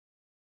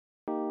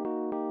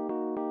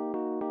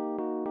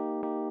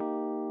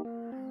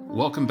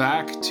Welcome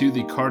back to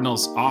the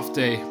Cardinals Off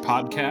Day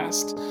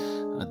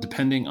podcast.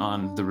 Depending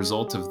on the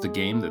result of the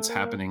game that's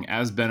happening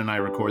as Ben and I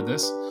record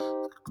this,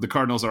 the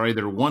Cardinals are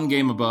either one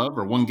game above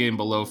or one game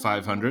below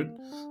 500.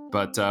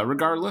 But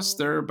regardless,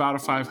 they're about a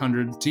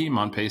 500 team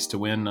on pace to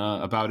win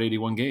about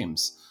 81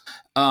 games.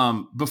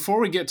 Before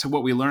we get to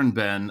what we learned,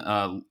 Ben,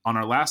 on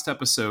our last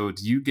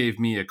episode, you gave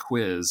me a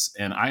quiz,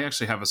 and I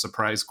actually have a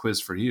surprise quiz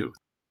for you.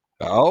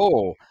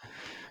 Oh,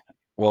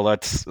 well,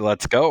 let's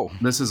go.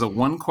 This is a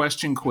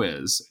one-question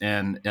quiz,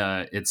 and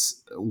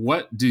it's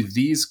what do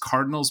these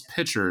Cardinals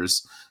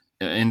pitchers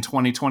in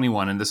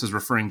 2021, and this is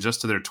referring just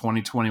to their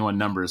 2021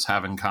 numbers,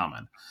 have in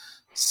common?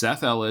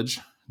 Seth Elledge,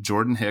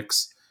 Jordan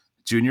Hicks,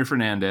 Junior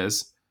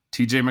Fernandez,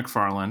 TJ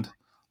McFarland,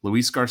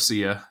 Luis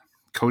Garcia,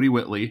 Cody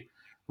Whitley,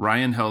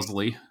 Ryan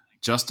Helsley,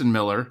 Justin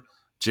Miller,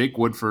 Jake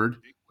Woodford,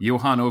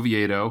 Johan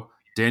Oviedo,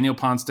 Daniel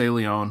Ponce de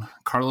Leon,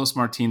 Carlos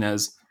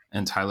Martinez,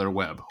 and Tyler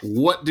Webb.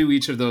 What do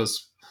each of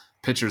those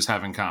pitchers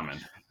have in common?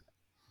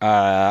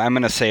 I'm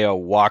going to say a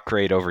walk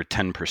rate over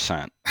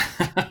 10%.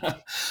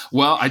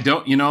 Well, I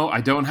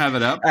don't have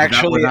it up.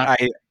 Actually,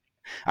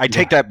 I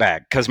take that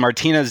back because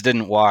Martinez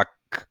didn't walk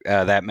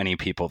that many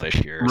people this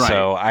year. Right,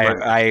 so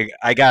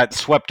I got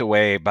swept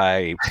away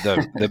by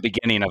the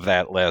beginning of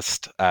that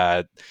list.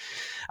 I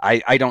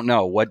don't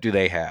know. What do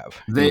they have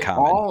in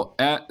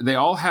common? They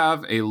all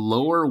have a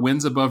lower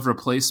wins above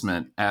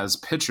replacement as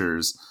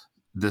pitchers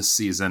this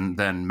season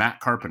than Matt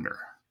Carpenter.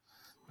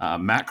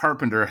 Matt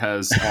Carpenter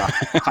has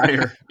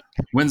higher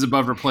wins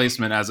above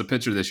replacement as a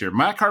pitcher this year.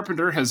 Matt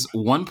Carpenter has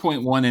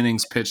 1.1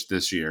 innings pitched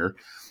this year,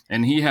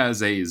 and he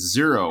has a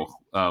 0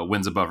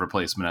 wins above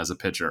replacement as a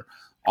pitcher.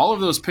 All of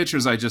those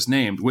pitchers I just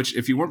named, which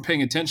if you weren't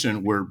paying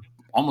attention, were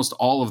almost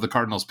all of the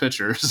Cardinals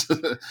pitchers.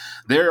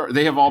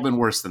 They have all been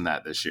worse than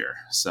that this year.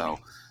 So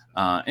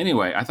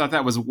anyway, I thought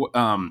that was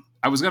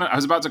I was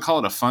about to call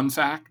it a fun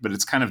fact, but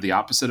it's kind of the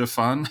opposite of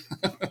fun.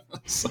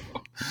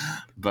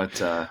 But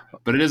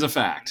it is a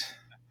fact.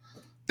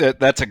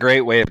 That's a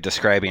great way of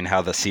describing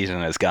how the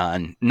season has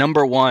gone.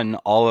 Number one,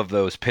 all of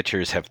those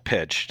pitchers have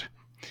pitched.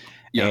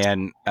 Yes.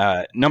 And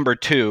number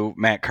two,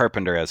 Matt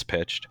Carpenter has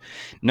pitched.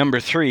 Number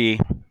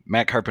three,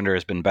 Matt Carpenter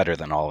has been better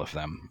than all of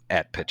them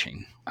at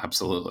pitching.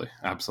 Absolutely.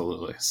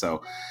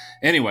 So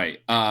anyway,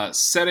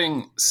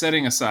 setting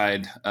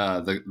aside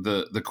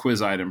the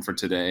quiz item for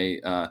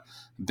today,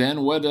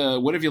 Ben, what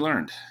have you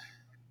learned?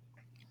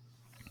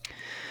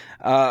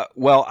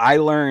 Well, I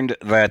learned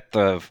that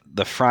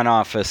the front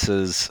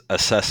office's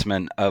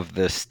assessment of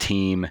this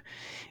team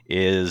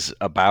is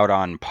about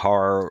on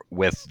par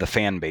with the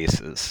fan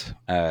bases.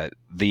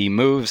 The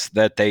moves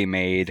that they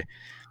made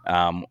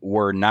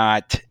were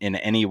not in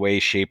any way,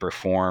 shape, or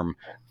form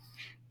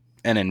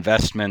an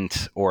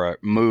investment or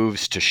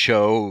moves to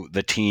show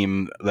the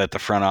team that the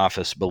front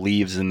office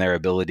believes in their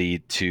ability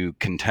to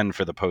contend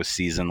for the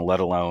postseason, let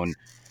alone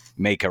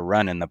make a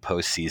run in the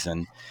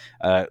postseason.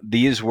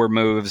 These were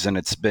moves, and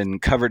it's been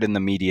covered in the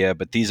media,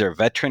 but these are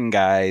veteran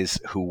guys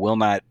who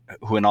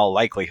in all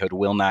likelihood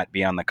will not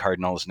be on the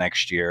Cardinals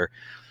next year,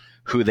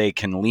 who they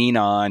can lean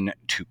on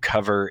to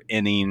cover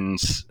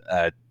innings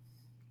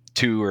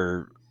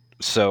 2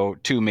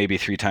 maybe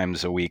 3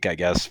 times a week, I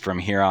guess, from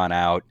here on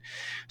out,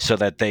 so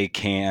that they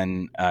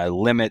can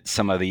limit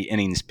some of the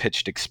innings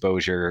pitched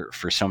exposure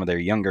for some of their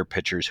younger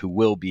pitchers who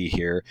will be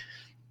here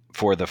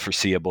for the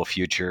foreseeable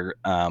future,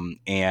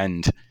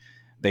 and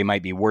they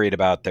might be worried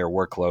about their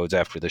workloads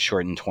after the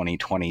shortened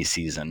 2020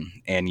 season.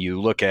 And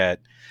you look at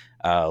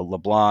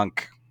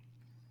LeBlanc,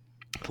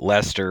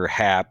 Lester,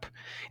 Happ,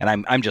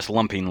 and I'm just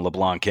lumping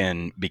LeBlanc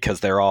in because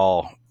they're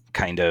all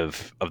kind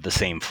of the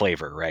same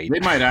flavor, right? They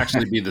might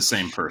actually be the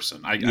same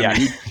person. I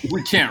mean,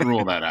 we can't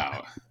rule that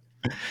out.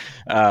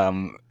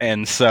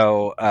 And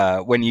so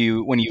when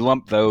you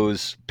lump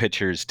those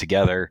pitchers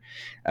together,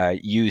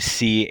 you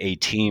see a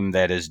team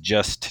that is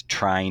just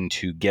trying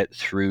to get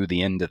through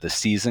the end of the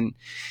season.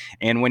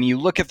 And when you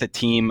look at the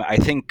team, I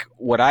think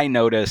what I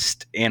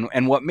noticed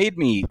and what made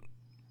me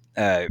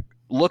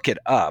look it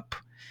up,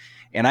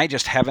 and I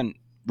just haven't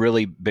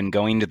really been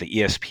going to the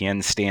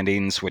ESPN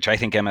standings, which I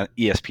think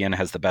ESPN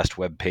has the best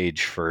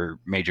webpage for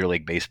Major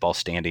League Baseball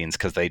standings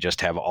because they just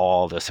have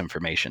all this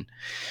information.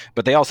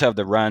 But they also have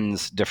the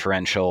runs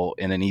differential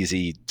in an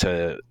easy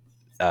to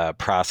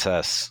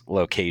process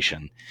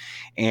location.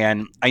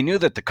 And I knew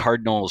that the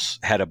Cardinals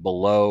had a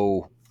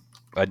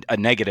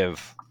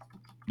negative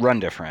run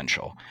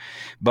differential.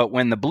 But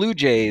when the Blue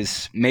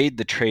Jays made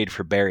the trade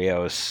for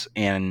Berrios,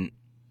 and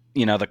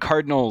the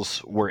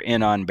Cardinals were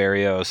in on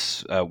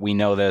Berrios. We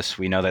know this.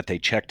 We know that they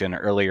checked in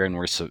earlier and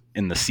were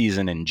in the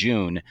season in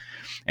June,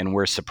 and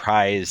were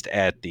surprised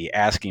at the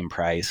asking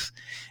price.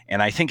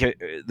 And I think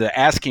the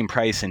asking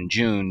price in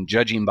June,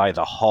 judging by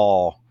the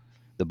haul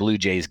the Blue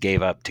Jays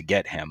gave up to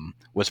get him,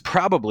 was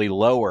probably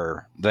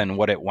lower than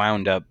what it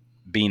wound up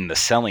being the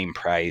selling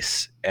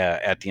price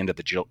at the end of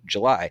the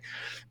July.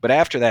 But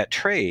after that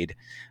trade,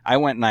 I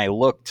went and I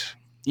looked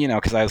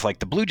because I was like,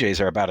 the Blue Jays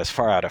are about as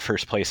far out of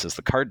first place as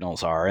the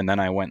Cardinals are. And then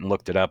I went and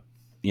looked it up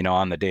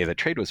on the day the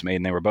trade was made,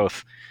 and they were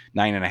both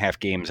 9.5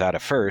 games out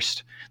of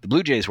first. The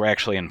Blue Jays were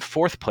actually in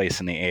fourth place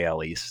in the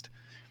AL East,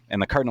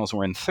 and the Cardinals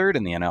were in third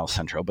in the NL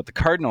Central. But the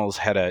Cardinals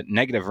had a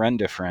negative run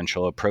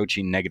differential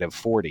approaching negative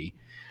 40,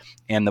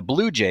 and the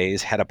Blue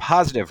Jays had a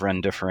positive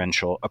run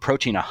differential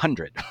approaching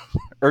 100.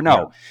 Or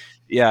no,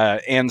 yeah.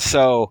 And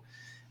so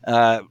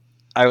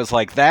I was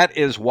like, that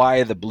is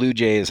why the Blue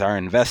Jays are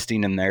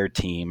investing in their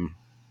team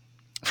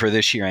for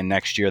this year and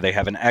next year. They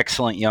have an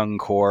excellent young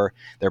core.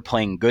 They're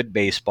playing good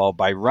baseball.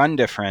 By run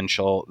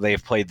differential,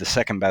 they've played the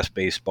second best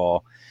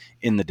baseball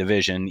in the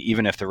division,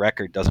 even if the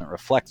record doesn't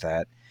reflect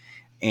that.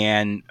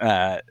 And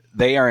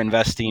they are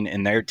investing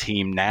in their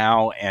team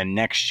now and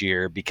next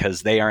year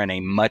because they are in a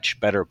much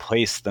better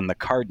place than the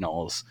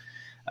Cardinals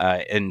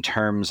in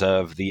terms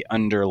of the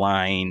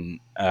underlying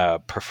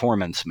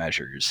performance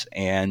measures.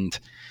 And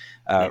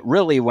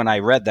really, when I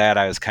read that,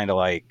 I was kind of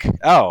like,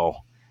 oh,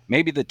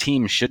 maybe the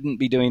team shouldn't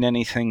be doing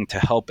anything to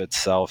help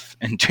itself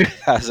in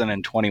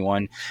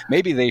 2021.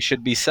 Maybe they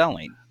should be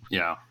selling.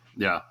 Yeah.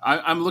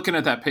 I'm looking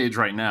at that page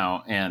right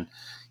now, and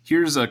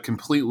here's a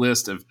complete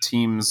list of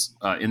teams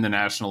in the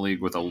National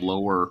League with a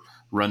lower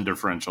run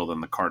differential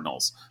than the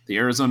Cardinals: the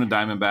Arizona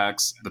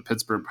Diamondbacks, the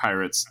Pittsburgh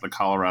Pirates, the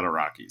Colorado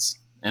Rockies.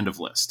 End of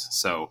list.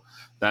 So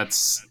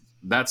that's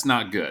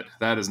not good.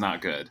 That is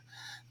not good.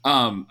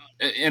 And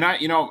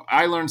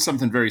I learned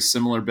something very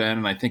similar, Ben,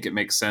 and I think it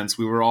makes sense.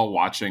 We were all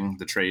watching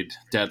the trade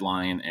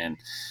deadline, and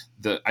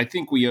I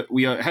think we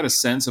had a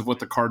sense of what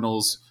the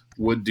Cardinals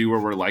would do or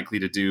were likely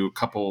to do. A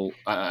couple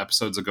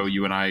episodes ago,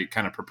 you and I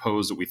kind of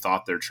proposed what we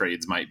thought their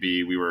trades might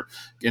be. We were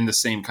in the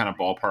same kind of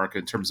ballpark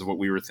in terms of what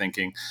we were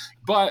thinking.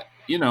 But,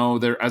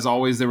 as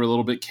always, they were a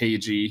little bit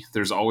cagey.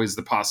 There's always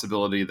the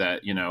possibility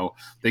that,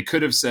 they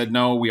could have said,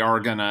 no, we are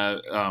going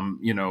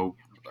to,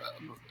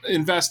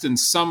 invest in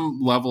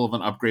some level of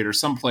an upgrade or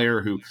some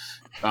player who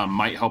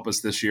might help us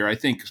this year. I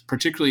think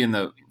particularly in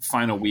the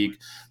final week,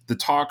 the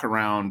talk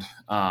around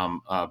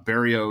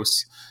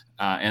Berrios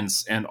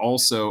and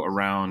also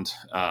around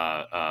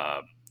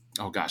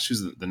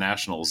who's the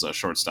Nationals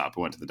shortstop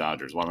who went to the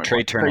Dodgers?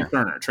 Trey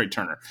Turner. Trey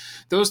Turner.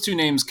 Those two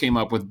names came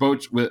up with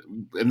both,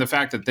 and the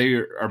fact that they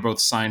are both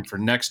signed for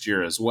next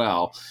year as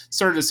well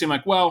started to seem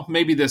like, well,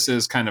 maybe this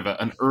is kind of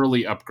an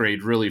early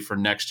upgrade really for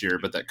next year,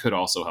 but that could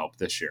also help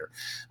this year.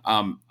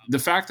 The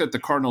fact that the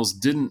Cardinals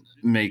didn't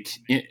make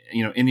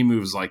any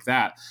moves like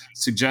that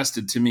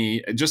suggested to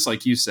me, just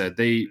like you said,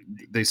 they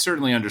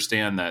certainly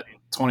understand that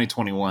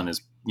 2021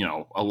 is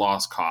a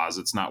lost cause.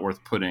 It's not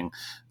worth putting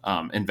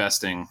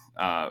investing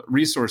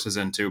resources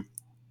into.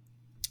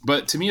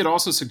 But to me, it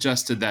also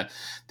suggested that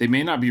they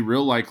may not be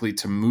real likely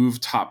to move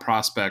top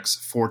prospects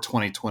for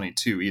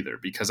 2022 either,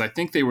 because I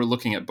think they were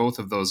looking at both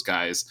of those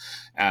guys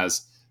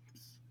as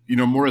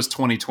more as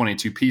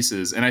 2022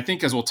 pieces. And I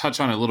think, as we'll touch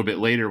on a little bit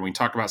later when we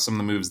talk about some of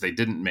the moves they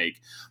didn't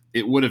make,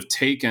 it would have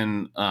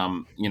taken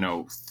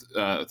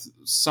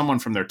someone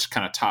from their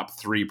kind of top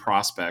three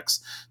prospects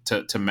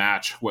to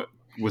match what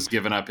was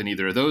given up in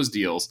either of those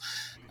deals.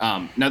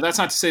 Now, that's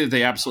not to say that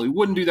they absolutely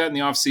wouldn't do that in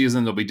the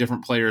offseason. There'll be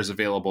different players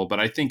available, but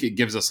I think it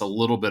gives us a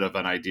little bit of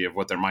an idea of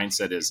what their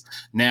mindset is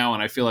now.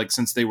 And I feel like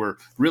since they were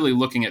really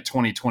looking at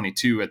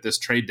 2022 at this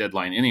trade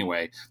deadline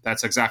anyway,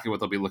 that's exactly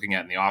what they'll be looking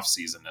at in the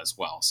offseason as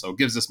well. So it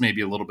gives us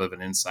maybe a little bit of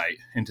an insight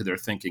into their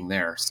thinking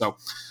there. So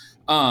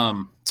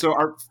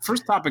our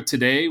first topic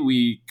today,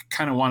 we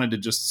kind of wanted to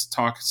just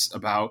talk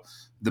about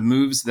the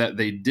moves that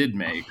they did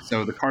make.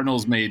 So the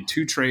Cardinals made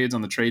two trades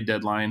on the trade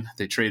deadline.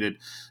 They traded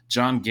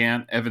John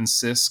Gant, Evan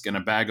Sisk, and a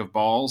bag of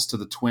balls to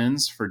the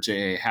Twins for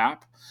J.A.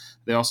 Happ.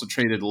 They also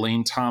traded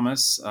Lane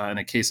Thomas and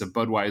a case of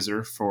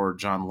Budweiser for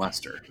John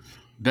Lester.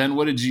 Ben,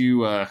 what did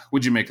you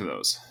make of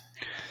those?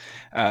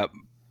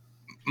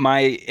 My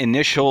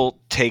initial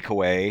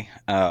takeaway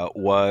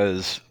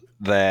was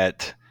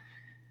that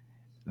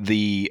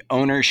the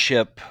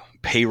ownership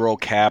payroll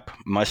cap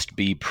must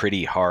be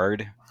pretty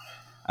hard.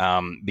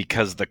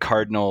 Because the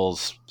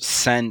Cardinals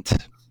sent,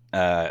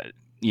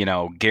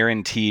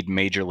 guaranteed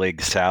major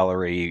league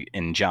salary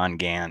in John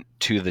Gant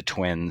to the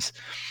Twins,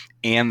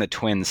 and the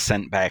Twins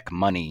sent back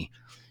money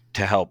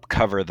to help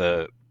cover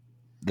the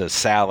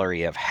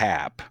salary of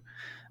Happ.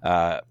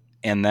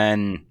 And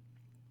then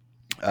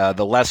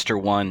the Lester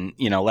one,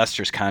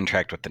 Lester's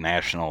contract with the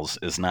Nationals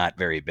is not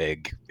very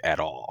big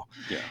at all.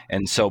 Yeah.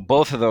 And so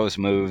both of those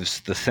moves,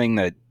 the thing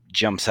that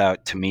jumps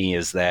out to me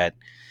is that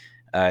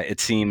it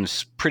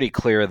seems pretty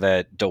clear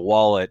that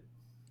DeWallet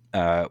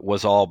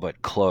was all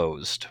but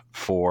closed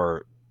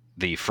for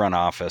the front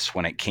office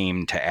when it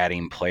came to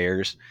adding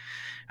players,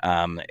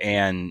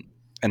 and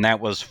that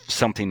was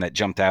something that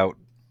jumped out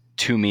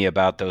to me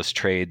about those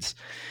trades.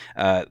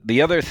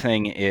 The other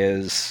thing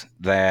is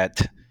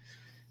that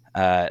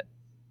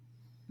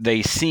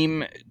they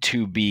seem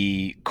to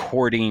be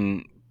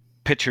courting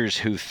pitchers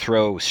who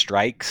throw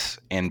strikes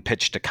and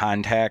pitch to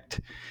contact.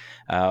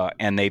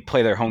 And they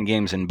play their home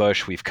games in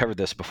Busch. We've covered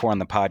this before on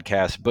the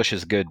podcast. Busch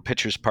is good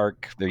pitcher's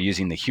park. They're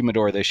using the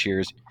Humidor this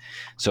year,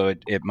 so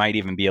it might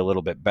even be a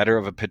little bit better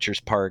of a pitcher's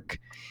park.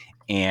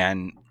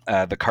 And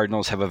the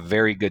Cardinals have a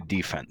very good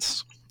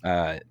defense.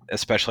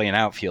 especially in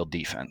outfield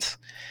defense.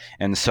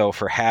 And so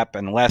for Happ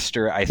and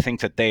Lester, I think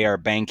that they are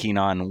banking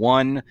on,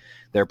 one,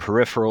 their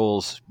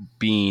peripherals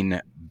being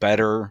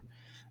better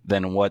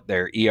than what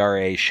their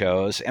ERA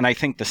shows. And I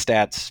think the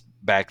stats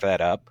back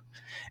that up.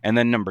 And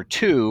then number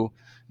two,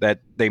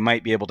 that they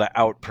might be able to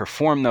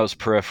outperform those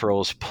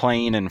peripherals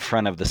playing in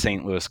front of the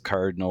St. Louis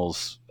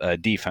Cardinals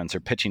defense, or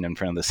pitching in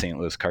front of the St.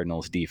 Louis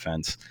Cardinals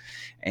defense.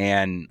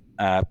 And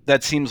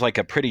that seems like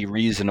a pretty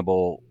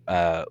reasonable,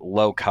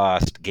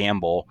 low-cost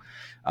gamble.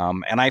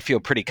 And I feel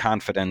pretty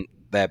confident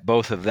that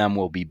both of them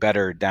will be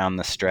better down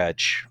the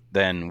stretch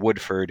than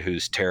Woodford,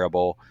 who's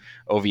terrible,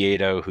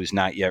 Oviedo, who's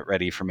not yet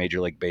ready for Major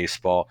League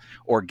Baseball,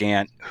 or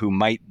Gant, who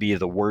might be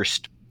the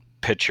worst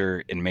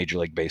pitcher in Major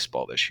League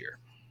Baseball this year.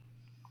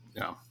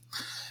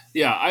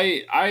 Yeah,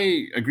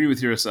 I agree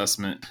with your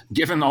assessment.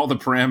 Given all the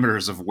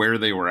parameters of where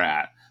they were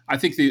at, I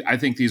think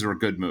these were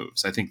good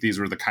moves. I think these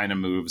were the kind of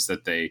moves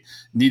that they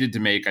needed to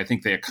make. I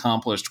think they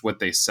accomplished what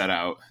they set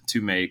out to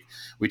make.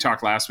 We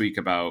talked last week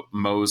about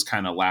Mo's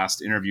kind of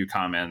last interview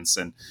comments,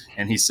 and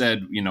he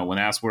said, when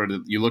asked what are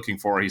you looking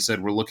for, he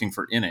said, we're looking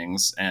for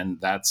innings, and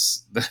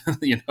that's this.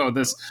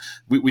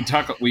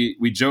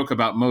 We joke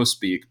about Mo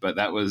speak, but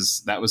that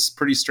was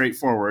pretty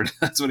straightforward.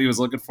 That's what he was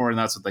looking for, and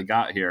that's what they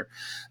got here.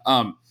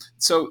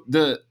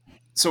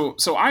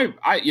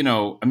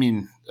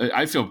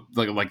 I feel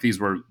like these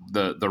were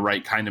the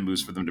right kind of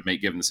moves for them to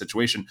make given the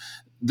situation.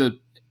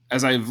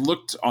 As I've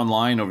looked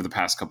online over the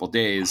past couple of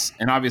days,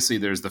 and obviously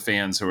there's the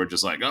fans who are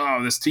just like,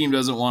 oh, this team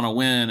doesn't want to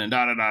win and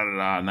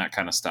and that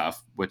kind of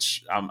stuff,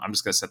 which I'm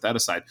just going to set that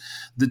aside.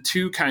 The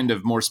two kind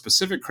of more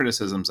specific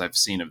criticisms I've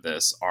seen of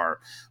this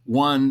are,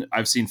 one,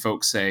 I've seen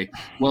folks say,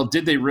 well,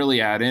 did they really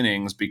add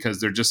innings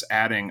because they're just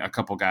adding a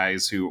couple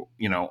guys who,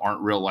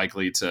 aren't real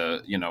likely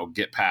to,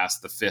 get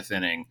past the fifth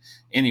inning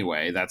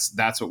anyway.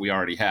 That's what we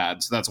already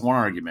had. So that's one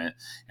argument.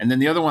 And then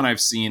the other one I've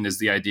seen is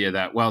the idea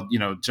that, well,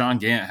 John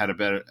Gant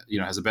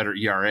has a better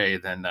ERA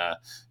than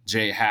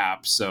Jay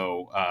Happ.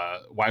 So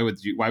why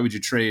would you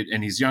trade?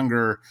 And he's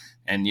younger,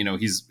 and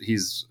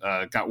he's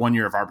got 1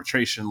 year of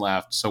arbitration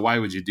left. So why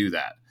would you do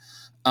that?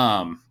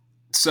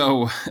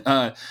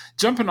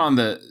 Jumping on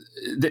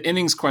the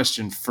innings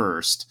question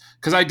first,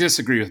 because I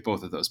disagree with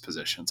both of those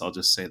positions. I'll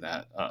just say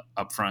that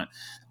up front.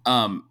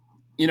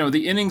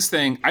 The innings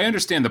thing, I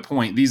understand the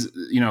point. These,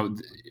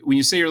 when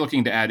you say you're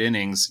looking to add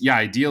innings, yeah,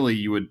 ideally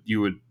you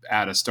would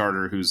add a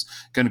starter who's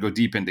going to go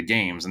deep into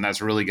games, and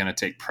that's really going to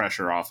take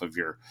pressure off of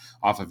your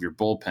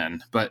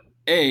bullpen. But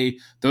A,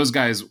 those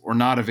guys were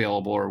not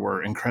available or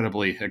were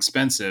incredibly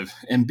expensive,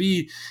 and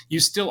B, you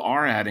still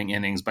are adding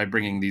innings by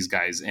bringing these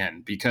guys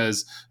in,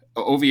 because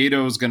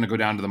Oviedo is going to go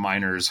down to the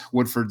minors,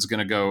 Woodford's going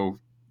to go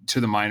to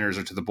the minors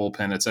or to the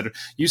bullpen, et cetera.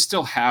 You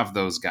still have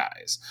those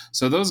guys.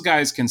 So those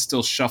guys can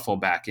still shuffle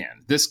back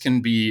in. This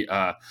can be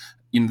a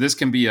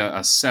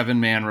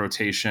 7-man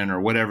rotation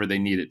or whatever they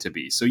need it to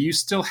be. So you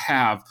still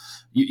have,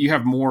 you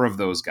have more of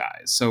those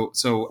guys.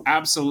 So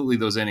absolutely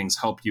those innings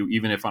help you,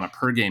 even if on a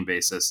per game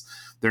basis,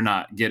 they're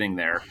not getting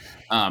there.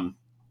 Gant,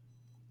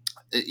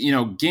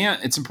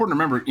 it's important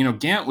to remember,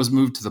 Gant was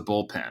moved to the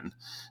bullpen.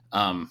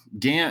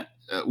 Gant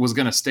was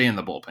going to stay in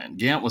the bullpen.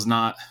 Gant was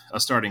not a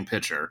starting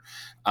pitcher.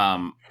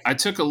 I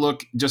took a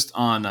look just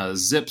on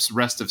Zip's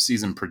rest of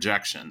season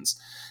projections,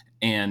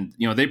 and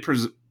they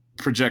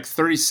project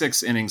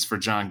 36 innings for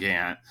John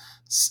Gant,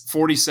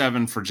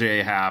 47 for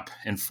J.A. Happ,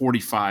 and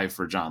 45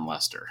 for John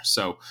Lester.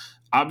 So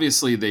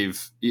obviously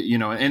they've,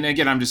 and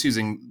again, I'm just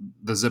using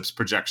the Zips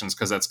projections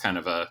because that's kind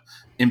of a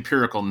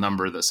empirical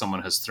number that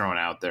someone has thrown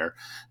out there.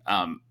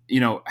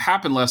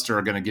 Happ and Lester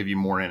are going to give you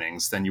more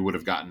innings than you would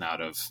have gotten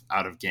out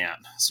of Gant,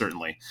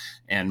 certainly,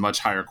 and much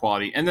higher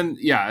quality. And then,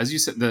 yeah, as you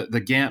said, the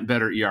Gant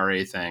better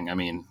ERA thing. I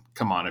mean,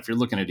 come on, if you're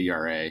looking at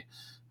ERA,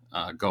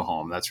 go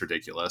home. That's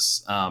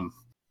ridiculous.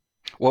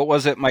 What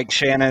was it Mike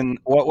Shannon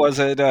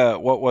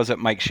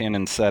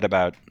said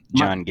about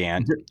John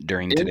Gant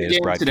during today's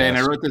broadcast today? And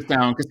I wrote this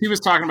down because he was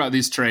talking about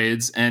these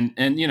trades, and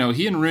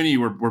he and Rooney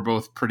were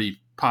both pretty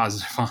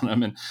positive on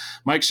him. And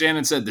Mike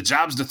Shannon said the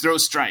job's to throw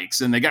strikes,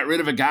 and they got rid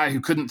of a guy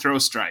who couldn't throw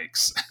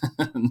strikes.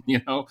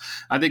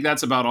 I think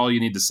that's about all you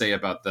need to say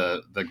about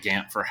the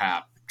Gant for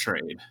Happ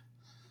trade.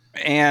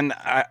 And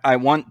I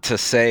want to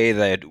say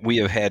that we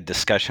have had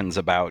discussions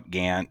about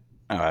Gant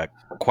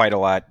quite a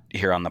lot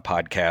here on the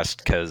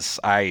podcast, because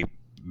I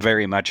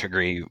very much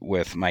agree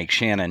with Mike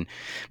Shannon.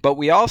 But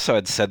we also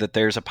had said that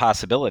there's a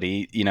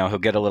possibility, he'll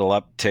get a little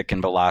uptick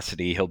in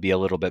velocity. He'll be a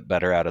little bit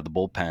better out of the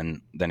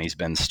bullpen than he's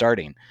been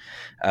starting.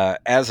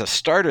 As a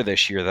starter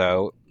this year,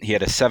 though, he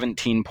had a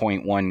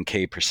 17.1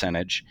 K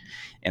percentage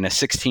and a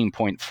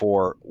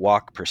 16.4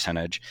 walk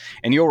percentage.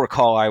 And you'll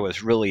recall I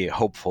was really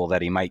hopeful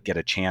that he might get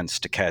a chance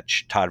to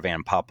catch Todd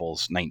Van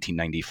Poppel's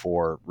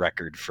 1994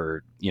 record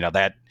for,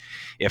 that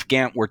if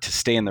Gant were to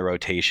stay in the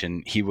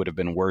rotation, he would have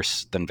been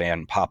worse than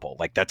Van Poppel.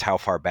 Like, that's how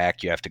far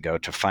back you have to go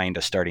to find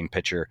a starting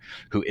pitcher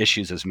who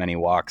issues as many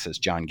walks as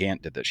John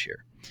Gant did this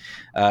year.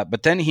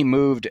 But then he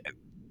moved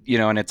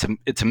and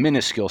it's a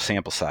minuscule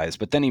sample size,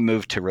 but then he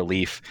moved to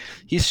relief.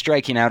 He's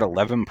striking out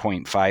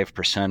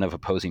 11.5% of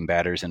opposing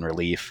batters in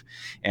relief,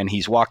 and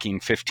he's walking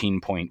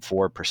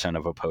 15.4%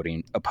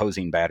 of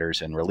opposing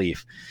batters in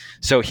relief.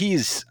 So he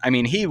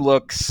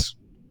looks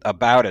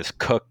about as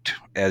cooked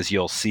as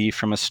you'll see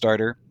from a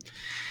starter.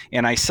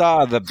 And I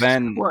saw the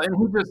Ben. Well,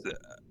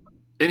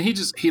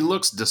 he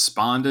looks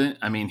despondent.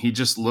 I mean, he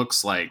just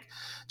looks like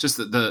just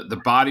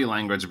the body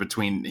language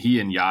between he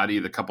and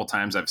Yadi. The couple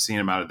times I've seen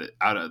him out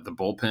of the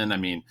bullpen. I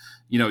mean,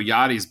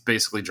 Yadi's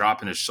basically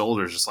dropping his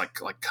shoulders, just like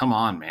come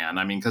on, man.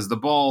 I mean, because the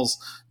ball's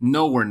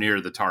nowhere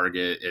near the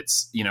target.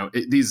 It's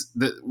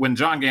when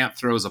John Gant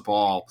throws a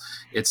ball,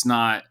 it's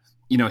not.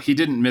 He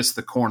didn't miss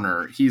the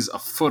corner. He's a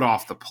foot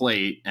off the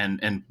plate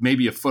and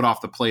maybe a foot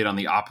off the plate on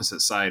the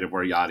opposite side of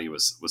where Yadi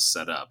was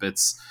set up.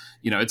 It's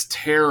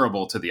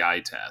terrible to the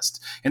eye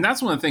test. And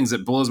that's one of the things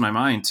that blows my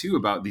mind too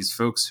about these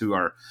folks who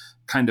are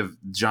kind of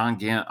John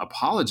Gant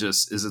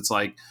apologists is it's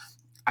like,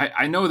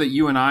 I know that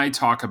you and I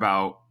talk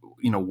about,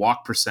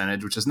 walk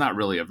percentage, which is not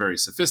really a very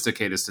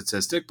sophisticated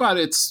statistic, but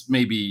it's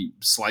maybe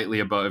slightly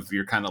above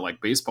your kind of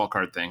like baseball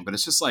card thing. But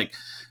it's just like,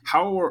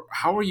 how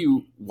are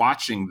you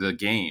watching the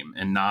game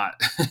and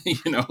not,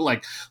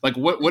 like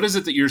what is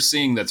it that you're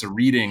seeing that's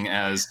reading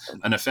as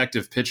an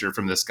effective pitcher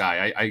from this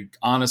guy? I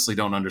honestly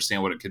don't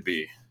understand what it could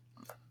be.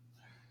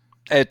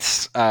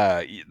 It's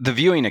the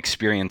viewing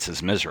experience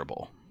is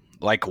miserable.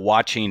 Like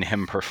watching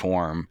him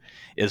perform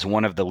is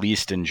one of the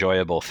least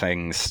enjoyable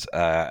things,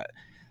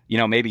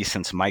 maybe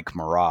since Mike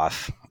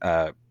Maroth,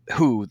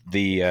 who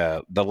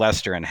the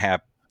Lester and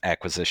Happ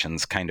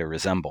acquisitions kind of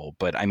resemble.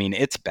 But I mean,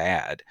 it's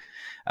bad.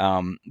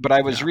 But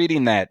I was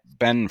reading that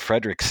Ben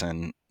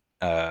Fredrickson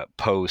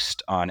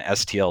post on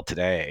STL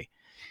today,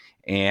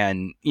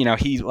 and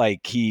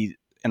he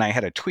and I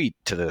had a tweet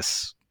to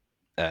this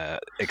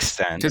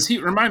extent, because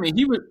remind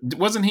me,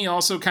 wasn't he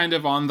also kind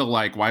of on the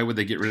like, why would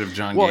they get rid of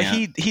John Gant?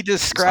 Well, he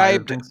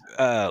described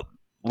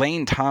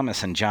Lane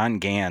Thomas and John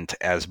Gant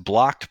as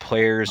blocked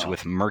players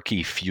with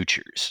murky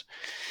futures.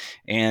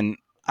 And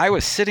I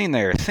was sitting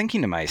there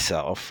thinking to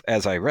myself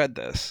as I read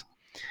this,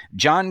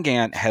 John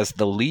Gant has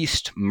the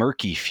least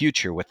murky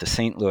future with the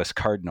St. Louis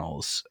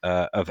Cardinals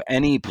of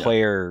any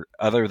player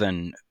other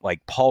than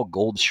like Paul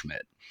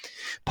Goldschmidt.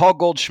 Paul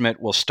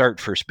Goldschmidt will start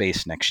first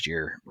base next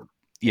year,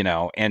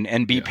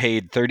 and be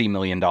paid $30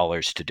 million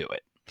to do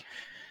it.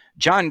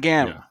 John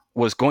Gant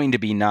was going to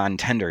be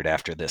non-tendered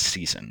after this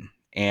season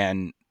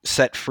and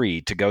set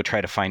free to go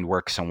try to find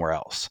work somewhere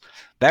else.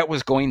 That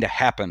was going to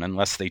happen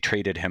unless they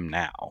traded him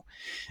now.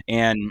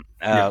 And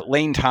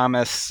Lane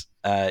Thomas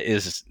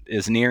is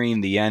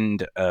nearing the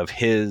end of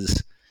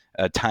his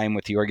time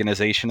with the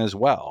organization as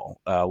well.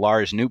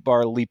 Lars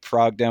Nootbaar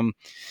leapfrogged him,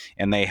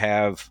 and they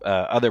have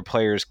other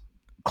players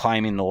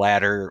climbing the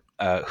ladder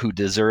who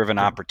deserve an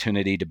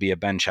opportunity to be a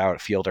bench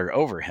outfielder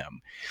over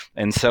him.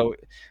 And so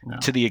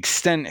to the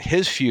extent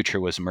his future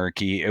was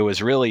murky, it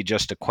was really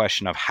just a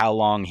question of how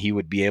long he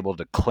would be able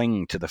to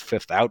cling to the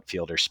fifth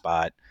outfielder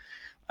spot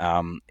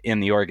in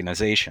the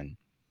organization.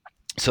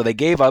 So they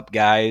gave up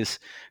guys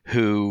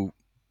who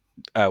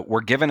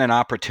were given an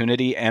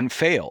opportunity and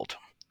failed.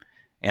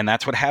 And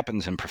that's what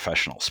happens in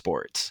professional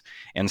sports.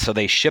 And so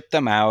they shipped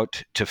them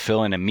out to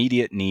fill an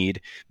immediate need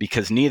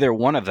because neither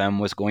one of them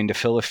was going to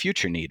fill a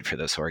future need for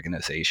this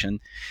organization.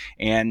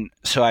 And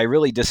so I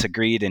really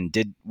disagreed and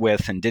did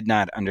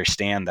not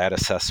understand that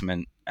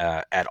assessment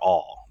at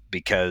all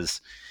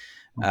because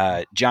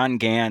John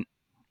Gant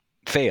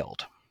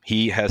failed.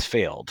 He has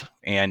failed.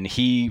 And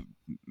he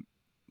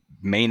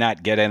may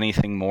not get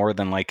anything more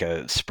than like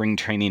a spring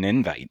training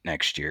invite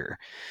next year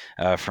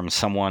from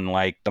someone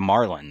like the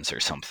Marlins or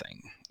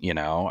something.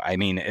 I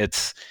mean,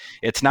 it's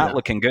not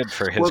looking good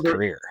for his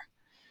career.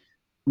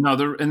 No,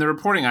 in the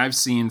reporting I've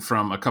seen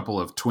from a couple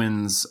of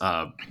Twins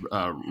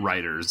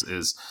writers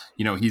is,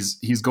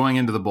 he's going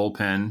into the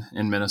bullpen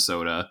in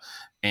Minnesota,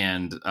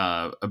 and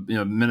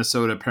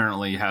Minnesota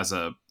apparently has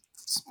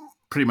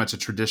pretty much a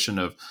tradition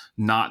of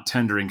not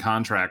tendering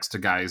contracts to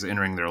guys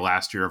entering their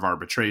last year of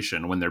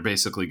arbitration when they're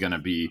basically going to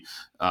be,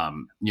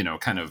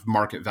 kind of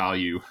market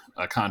value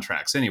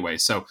contracts anyway.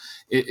 So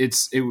it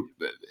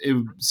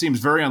seems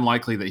very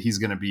unlikely that he's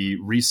going to be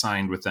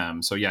re-signed with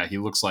them. So he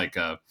looks like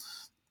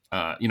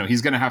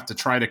he's going to have to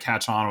try to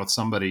catch on with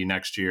somebody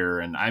next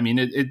year. And I mean,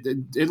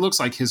 it looks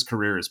like his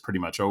career is pretty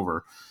much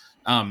over.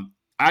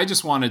 I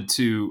just wanted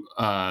to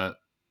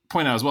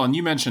point out as well, and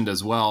you mentioned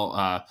as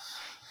well,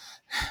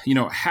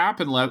 Happ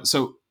and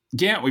so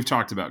Gant, we've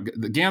talked about.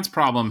 The Gant's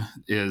problem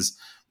is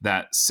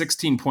that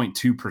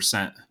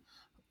 16.2%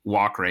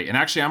 walk rate. And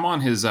actually, I'm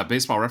on his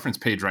baseball reference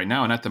page right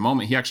now. And at the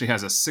moment, he actually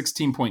has a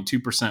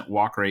 16.2%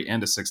 walk rate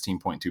and a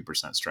 16.2%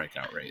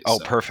 strikeout rate. Oh,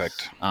 so,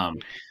 perfect.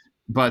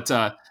 But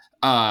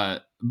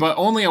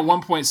only a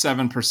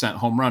 1.7%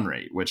 home run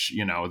rate, which,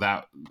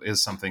 that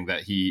is something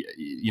that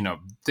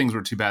things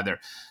were too bad there.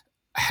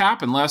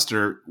 Hap and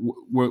Lester,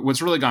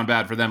 what's really gone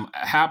bad for them,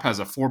 Hap has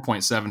a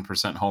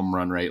 4.7% home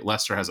run rate.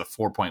 Lester has a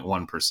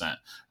 4.1%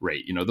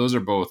 rate. Those are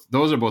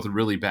both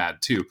really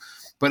bad too.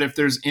 But if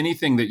there's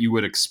anything that you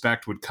would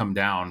expect would come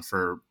down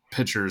for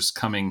pitchers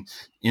coming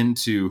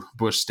into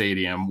Busch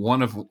Stadium,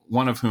 one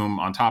of whom,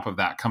 on top of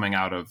that, coming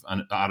out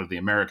of the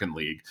American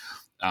League,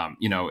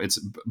 it's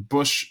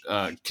Busch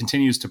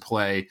continues to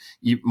play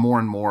more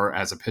and more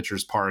as a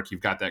pitcher's park.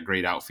 You've got that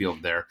great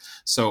outfield there.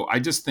 So I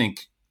just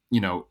think,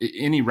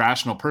 any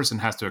rational person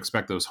has to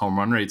expect those home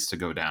run rates to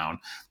go down.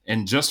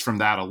 And just from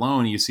that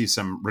alone, you see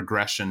some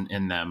regression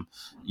in them,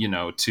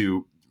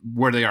 to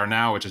where they are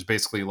now, which is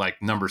basically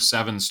like number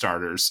 7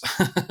 starters.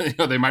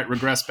 They might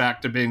regress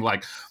back to being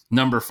like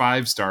number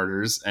 5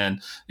 starters.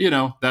 And,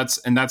 that's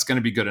going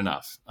to be good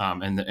enough.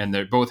 And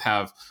they both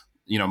have,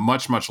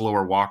 much, much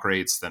lower walk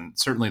rates than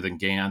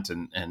Gant.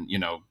 And,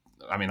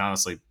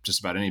 honestly, just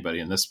about anybody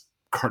in this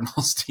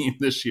Cardinals team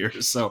this year.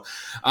 So,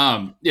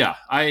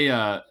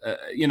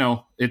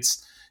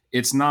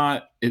 it's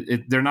not,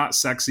 they're not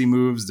sexy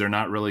moves. They're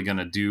not really going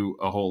to do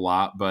a whole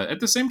lot, but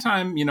at the same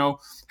time,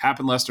 Hap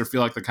and Lester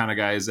feel like the kind of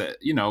guys that,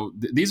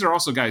 these are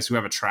also guys who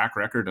have a track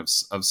record of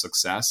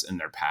success in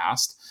their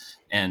past.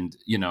 And,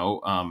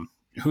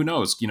 who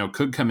knows,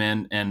 could come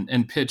in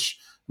and pitch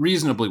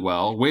reasonably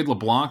well. Wade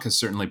LeBlanc has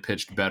certainly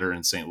pitched better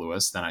in St.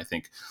 Louis than I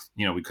think,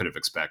 we could have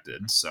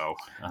expected. So,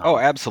 oh,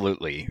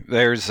 absolutely.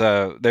 There's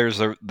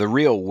the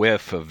real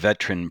whiff of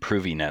veteran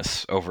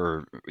proviness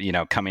over,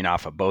 coming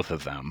off of both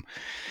of them.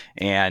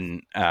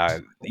 And,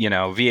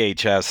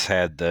 VHS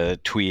had the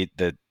tweet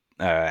that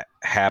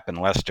Hap and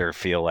Lester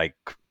feel like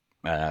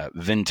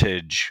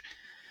vintage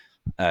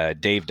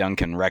Dave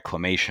Duncan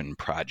reclamation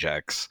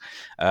projects.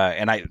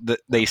 And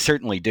they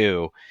certainly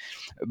do.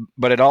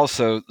 But it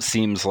also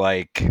seems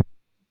like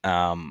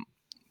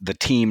the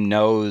team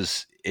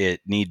knows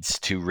it needs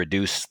to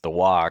reduce the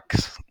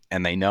walks,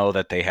 and they know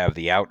that they have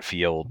the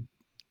outfield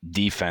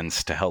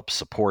defense to help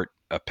support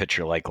a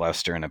pitcher like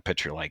Lester and a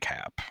pitcher like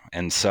Hap.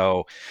 And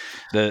so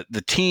the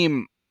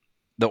team,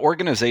 the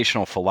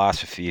organizational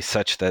philosophy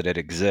such that it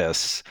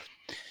exists,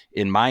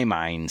 in my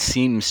mind,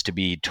 seems to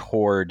be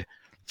toward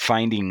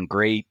finding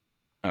great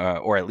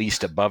or at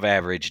least above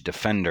average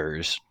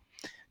defenders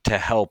to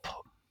help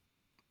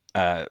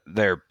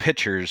their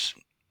pitchers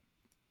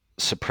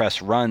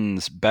suppress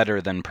runs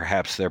better than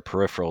perhaps their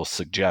peripherals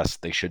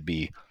suggest they should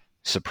be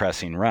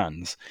suppressing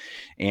runs.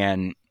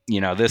 And,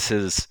 this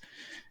is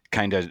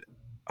kind of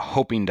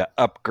hoping to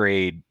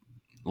upgrade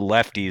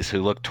lefties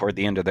who look toward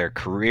the end of their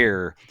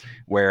career,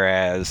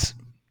 whereas,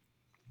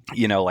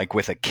 like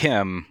with a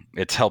Kim,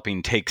 it's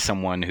helping take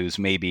someone who's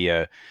maybe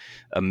a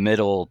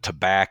middle to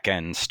back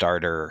end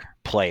starter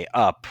play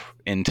up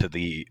into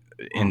the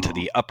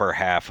upper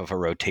half of a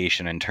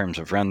rotation in terms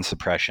of run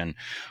suppression.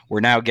 We're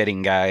now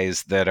getting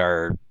guys that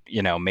are,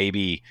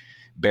 maybe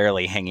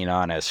barely hanging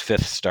on as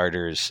 5th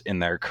starters in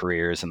their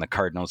careers, and the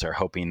Cardinals are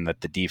hoping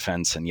that the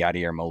defense and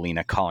Yadier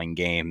Molina calling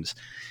games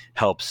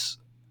helps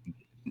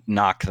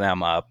knock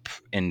them up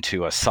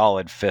into a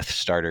solid 5th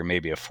starter,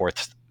 maybe a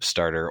 4th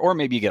starter, or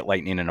maybe you get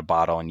lightning in a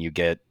bottle and you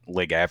get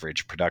league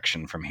average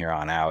production from here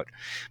on out.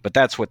 But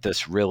that's what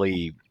this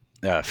really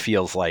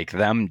feels like,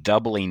 them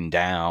doubling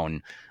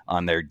down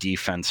on their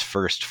defense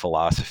first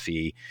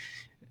philosophy,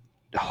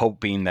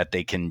 hoping that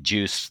they can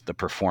juice the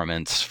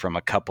performance from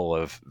a couple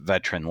of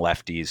veteran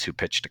lefties who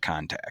pitch to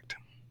contact.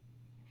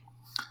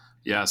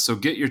 Yeah, so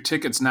get your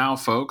tickets now,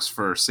 folks,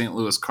 for St.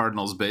 Louis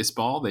Cardinals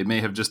baseball. They may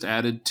have just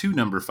added 2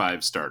 number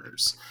 5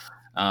 starters.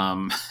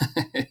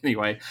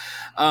 Anyway,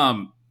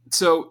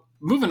 so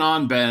moving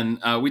on, Ben.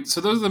 So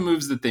those are the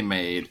moves that they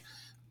made.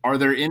 Are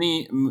there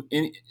any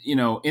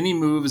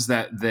moves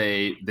that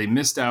they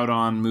missed out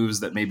on,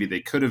 moves that maybe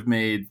they could have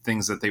made,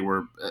 things that they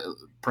were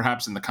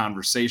perhaps in the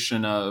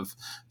conversation of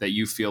that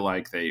you feel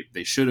like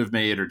they should have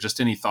made, or just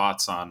any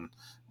thoughts on,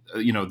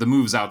 the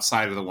moves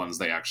outside of the ones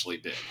they actually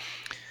did?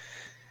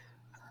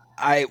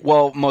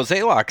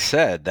 Mozeliak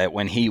said that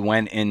when he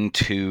went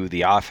into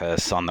the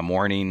office on the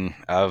morning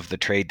of the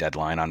trade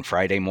deadline on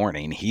Friday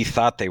morning, he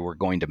thought they were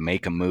going to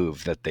make a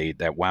move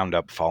that wound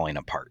up falling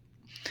apart.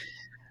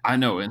 I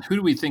know. And who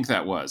do we think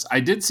that was? I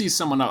did see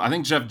someone else. I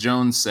think Jeff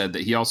Jones said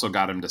that he also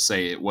got him to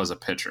say it was a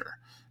pitcher.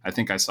 I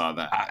think I saw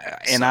that.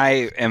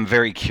 I am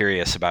very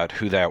curious about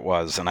who that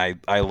was, and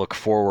I look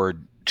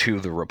forward to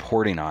the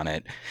reporting on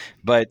it.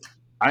 But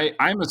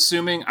I'm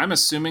assuming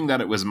that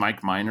it was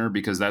Mike Minor,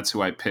 because that's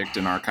who I picked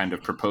in our kind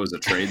of propose a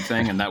trade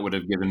thing, and that would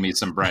have given me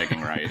some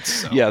bragging rights.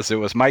 So. Yes, it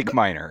was Mike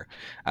Minor.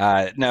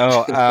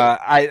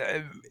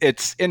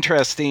 It's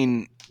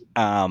interesting.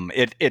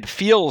 It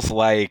feels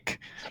like,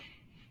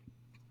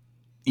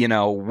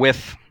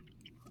 with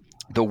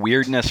the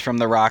weirdness from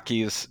the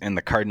Rockies and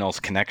the Cardinals'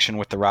 connection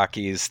with the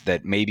Rockies,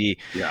 that maybe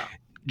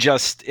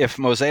just if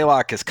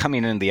Mozeliak is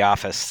coming into the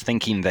office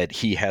thinking that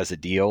he has a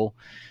deal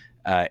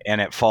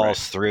and it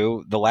falls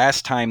through. The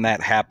last time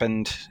that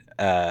happened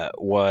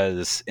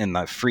was in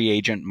the free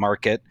agent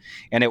market,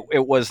 and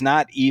it was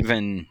not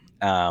even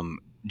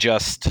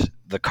just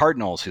the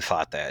Cardinals who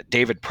thought that.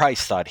 David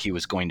Price thought he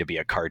was going to be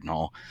a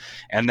Cardinal.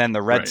 And then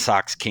the Red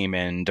Sox came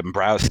in,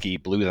 Dombrowski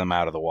blew them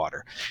out of the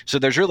water. So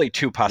there's really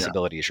two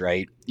possibilities,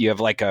 right? You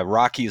have like a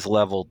Rockies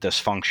level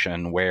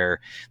dysfunction where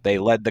they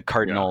led the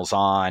Cardinals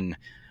on,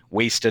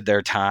 wasted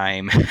their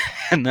time,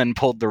 and then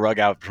pulled the rug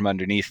out from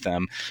underneath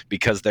them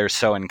because they're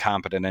so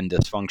incompetent and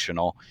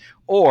dysfunctional.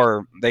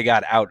 Or they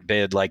got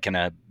outbid like in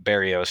a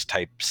Berrios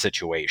type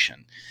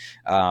situation.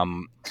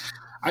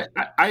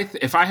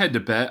 If I had to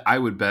bet, I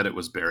would bet it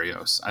was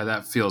Berrios.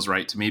 That feels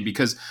right to me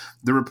because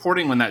the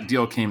reporting when that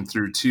deal came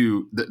through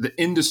too, the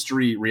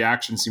industry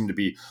reaction seemed to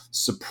be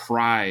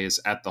surprise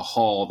at the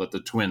haul that the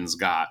Twins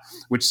got,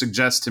 which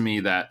suggests to me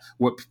that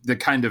what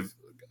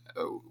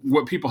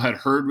people had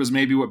heard was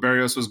maybe what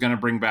Berrios was going to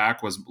bring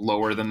back was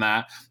lower than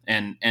that,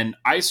 and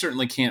I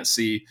certainly can't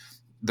see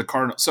the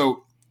Cardinals.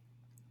 So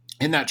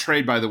in that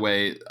trade, by the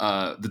way,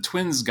 the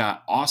Twins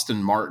got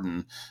Austin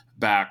Martin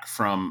back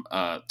from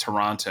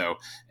Toronto,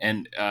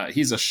 and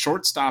he's a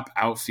shortstop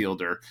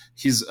outfielder.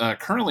 He's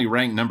currently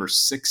ranked number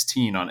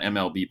 16 on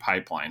MLB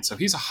Pipeline, so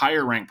he's a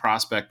higher ranked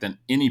prospect than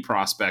any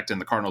prospect in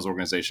the Cardinals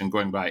organization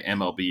going by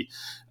MLB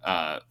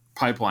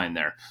Pipeline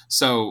there.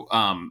 So,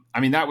 I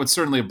mean, that would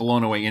certainly have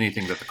blown away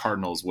anything that the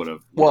Cardinals would have.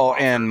 Well,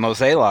 and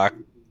Mozeliak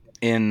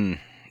in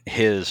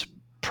his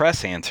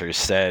press answers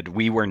said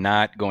we were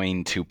not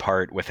going to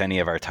part with any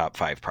of our top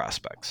 5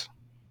 prospects.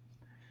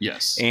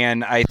 Yes.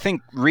 And I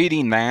think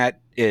reading that,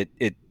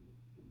 it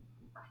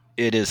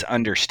is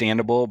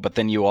understandable, but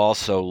then you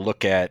also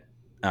look at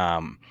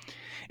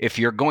if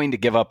you're going to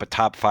give up a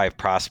top 5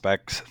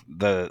 prospects,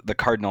 the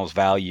Cardinals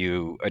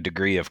value a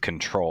degree of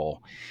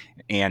control.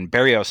 And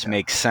Berrios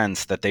makes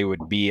sense that they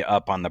would be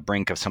up on the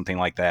brink of something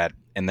like that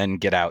and then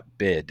get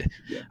outbid.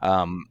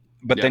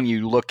 But then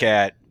you look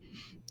at,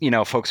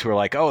 folks who are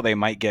like, oh, they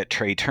might get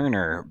Trey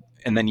Turner.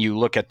 And then you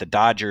look at the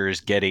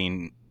Dodgers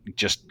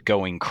just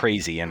going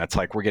crazy. And it's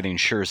like, we're getting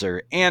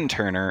Scherzer and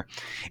Turner,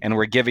 and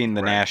we're giving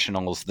the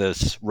Nationals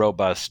this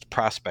robust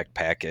prospect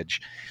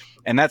package.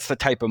 And that's the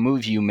type of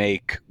move you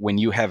make when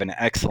you have an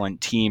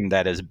excellent team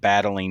that is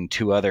battling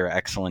 2 other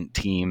excellent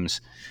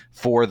teams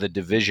for the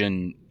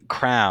division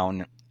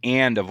crown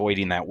and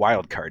avoiding that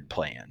wild card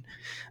plan.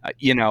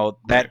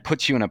 That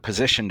puts you in a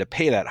position to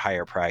pay that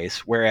higher price.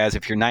 Whereas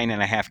if you're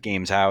 9.5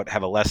 games out,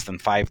 have a less than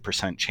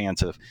 5%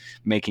 chance of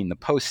making the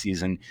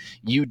postseason,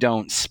 you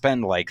don't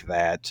spend like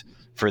that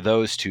for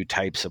those 2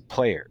 types of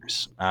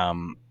players.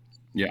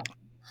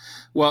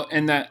 Well,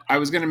 and that I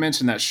was going to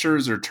mention that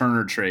Scherzer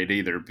Turner trade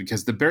either,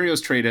 because the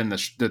Berrios trade and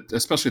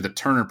especially the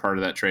Turner part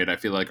of that trade, I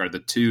feel like are the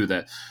 2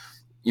 that,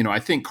 I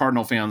think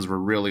Cardinal fans were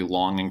really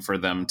longing for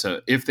them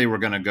to, if they were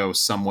going to go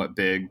somewhat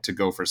big, to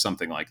go for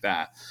something like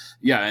that.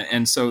 Yeah.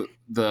 And so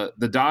the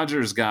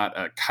Dodgers got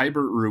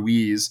Keibert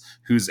Ruiz,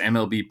 who's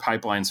MLB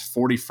Pipeline's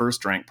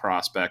 41st ranked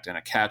prospect and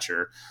a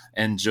catcher,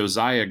 and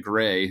Josiah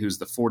Gray, who's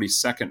the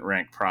 42nd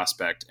ranked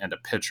prospect and a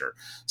pitcher.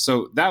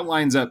 So that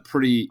lines up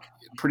pretty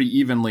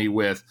evenly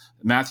with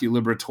Matthew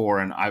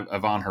Liberatore and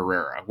Ivan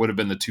Herrera would have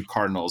been the 2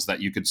 Cardinals that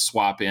you could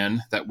swap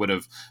in that would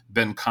have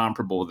been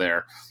comparable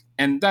there.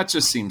 And that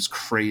just seems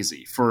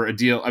crazy for a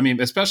deal. I mean,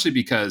 especially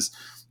because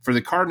for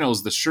the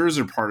Cardinals, the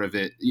Scherzer part of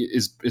it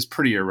is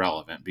pretty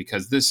irrelevant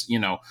because this,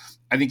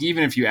 I think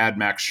even if you add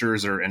Max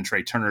Scherzer and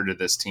Trey Turner to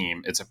this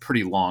team, it's a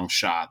pretty long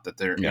shot that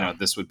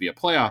this would be a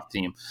playoff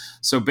team.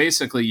 So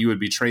basically you would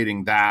be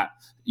trading that,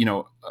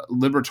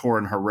 Liberatore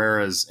and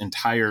Herrera's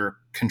entire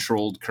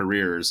controlled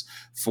careers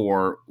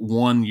for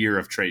 1 year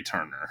of Trey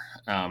Turner,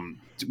 to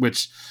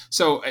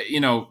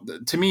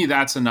me,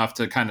 that's enough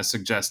to kind of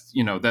suggest,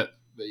 that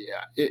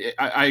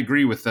I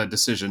agree with the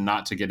decision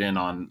not to get in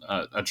on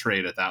a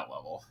trade at that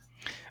level.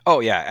 Oh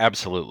yeah,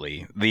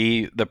 absolutely.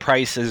 The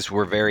prices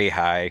were very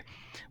high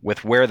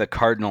with where the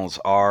Cardinals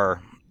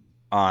are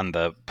on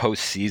the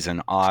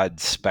postseason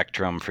odds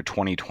spectrum for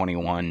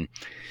 2021.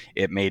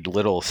 It made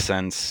little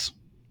sense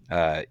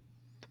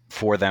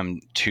for them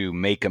to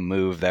make a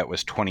move that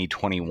was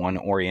 2021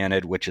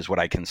 oriented, which is what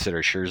I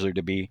consider Scherzer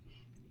to be.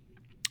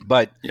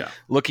 But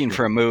looking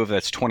for a move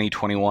that's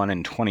 2021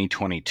 and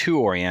 2022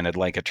 oriented,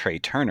 like a Trey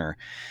Turner.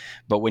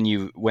 But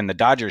when the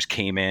Dodgers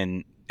came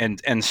in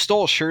and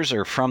stole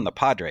Scherzer from the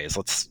Padres,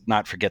 let's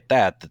not forget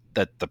that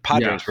the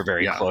Padres were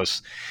very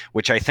close,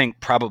 which I think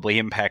probably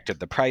impacted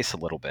the price a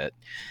little bit.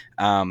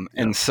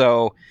 And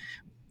so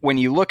when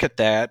you look at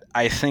that,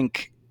 I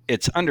think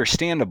it's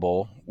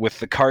understandable with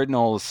the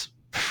Cardinals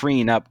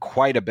freeing up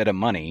quite a bit of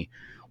money.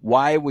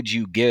 Why would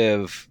you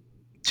give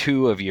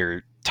 2 of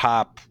your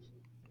top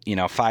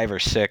 5 or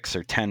 6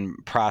 or 10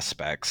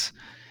 prospects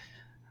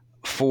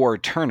for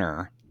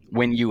Turner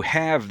when you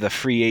have the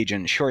free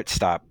agent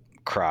shortstop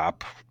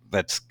crop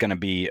that's going to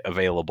be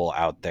available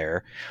out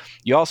there?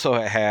 You also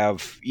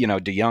have,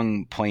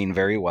 DeYoung playing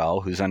very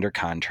well, who's under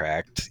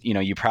contract.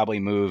 You probably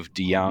move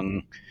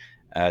DeYoung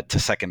to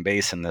second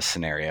base in this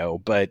scenario,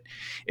 but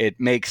it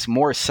makes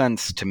more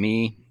sense to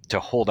me to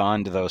hold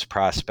on to those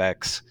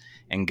prospects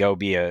and go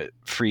be a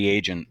free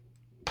agent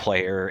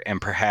player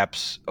and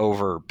perhaps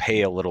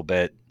overpay a little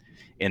bit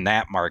in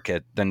that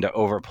market than to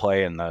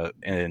overplay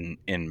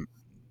in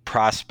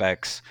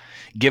prospects,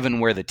 given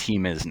where the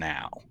team is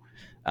now.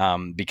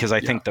 Because I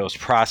think those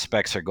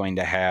prospects are going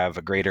to have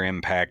a greater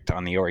impact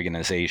on the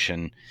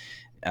organization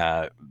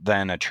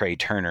than a Trey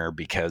Turner,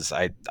 because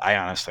I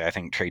honestly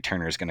think Trey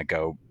Turner is going to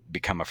go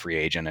become a free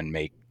agent and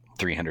make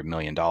 $300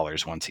 million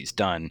once he's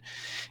done,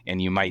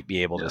 and you might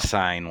be able to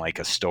sign like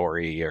a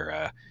Story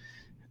or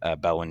a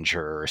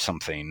Bellinger or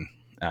something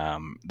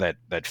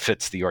that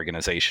fits the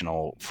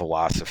organizational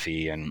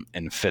philosophy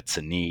and fits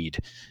a need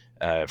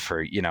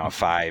for a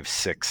 5,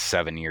 6,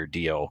 7 year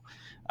deal,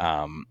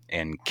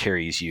 and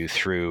carries you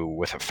through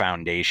with a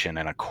foundation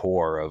and a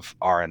core of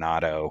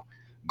Arenado,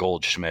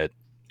 Goldschmidt,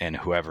 and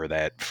whoever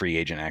that free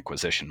agent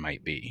acquisition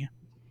might be.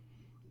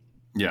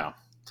 Yeah.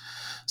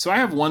 So I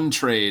have one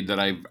trade that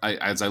I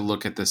as I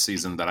look at this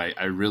season that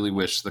I really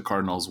wish the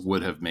Cardinals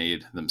would have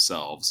made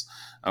themselves,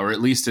 or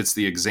at least it's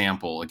the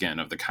example again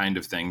of the kind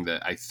of thing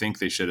that I think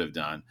they should have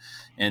done,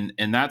 and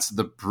that's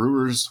the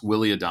Brewers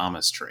Willy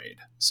Adames trade.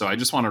 So I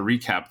just want to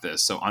recap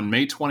this. So on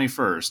May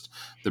 21st,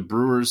 the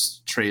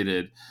Brewers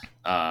traded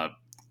JP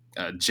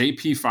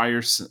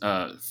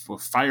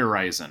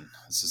Feyereisen,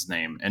 is his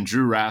name, and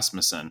Drew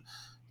Rasmussen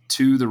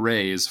to the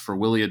Rays for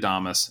Willy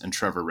Adames and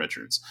Trevor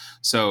Richards.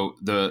 So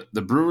the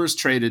Brewers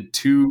traded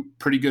 2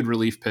 pretty good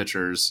relief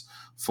pitchers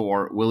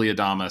for Willy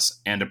Adames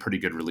and a pretty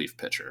good relief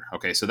pitcher.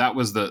 Okay, so that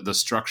was the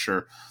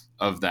structure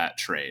of that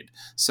trade.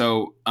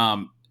 So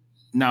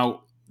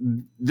now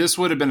this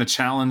would have been a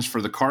challenge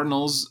for the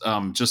Cardinals,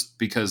 just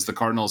because the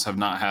Cardinals have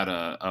not had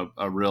a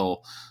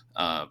real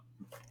a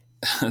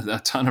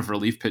ton of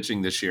relief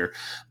pitching this year.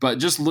 But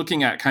just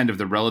looking at kind of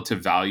the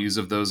relative values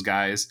of those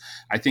guys,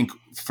 I think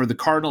for the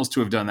Cardinals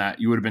to have done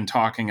that, you would have been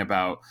talking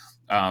about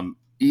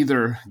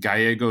either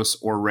Gallegos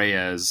or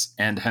Reyes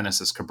and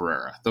Genesis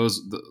Cabrera.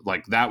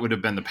 That would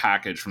have been the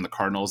package from the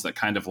Cardinals that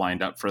kind of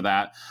lined up for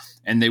that.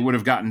 And they would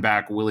have gotten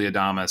back Willy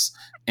Adames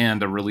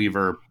and a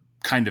reliever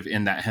kind of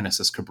in that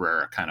Genesis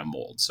Cabrera kind of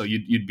mold. So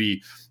you'd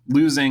be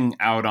losing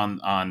out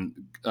on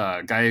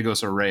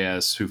Gallegos or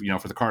Reyes, who,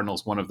 for the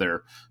Cardinals, one of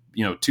their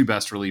 2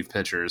 best relief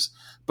pitchers,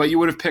 but you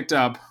would have picked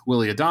up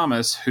Willy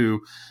Adames,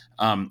 who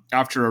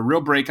after a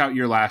real breakout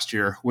year last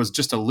year was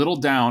just a little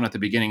down at the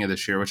beginning of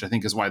this year, which I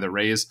think is why the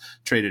Rays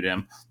traded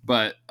him.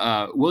 But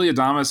Willy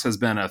Adames has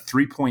been a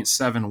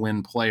 3.7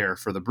 win player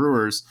for the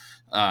Brewers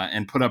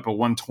and put up a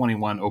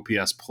 121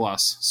 OPS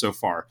plus so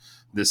far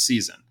this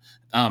season.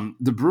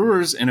 The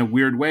Brewers, in a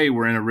weird way,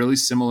 were in a really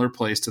similar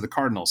place to the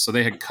Cardinals. So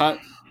they had cut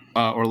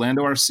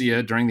Orlando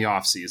Arcia during the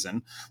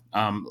offseason.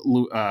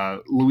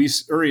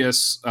 Luis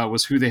Urias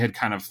was who they had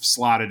kind of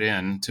slotted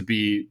in to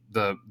be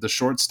the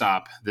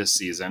shortstop this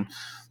season,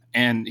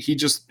 and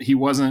he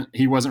wasn't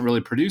really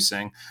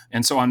producing.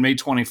 And so on May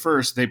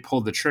 21st, they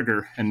pulled the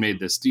trigger and made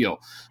this deal.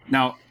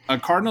 Now, a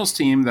Cardinals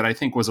team that I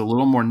think was a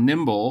little more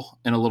nimble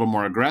and a little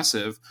more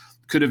aggressive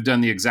could have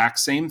done the exact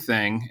same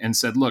thing and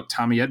said, look,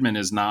 Tommy Edman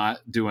is not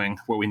doing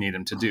what we need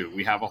him to do.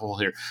 We have a hole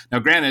here. Now,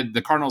 granted,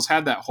 the Cardinals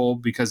had that hole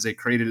because they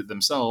created it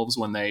themselves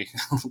when they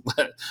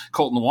let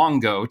Colton Wong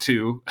go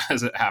to,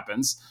 as it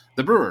happens,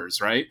 the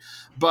Brewers, right?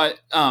 But,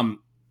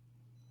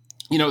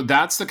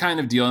 that's the kind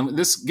of deal. And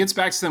this gets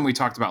back to something we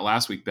talked about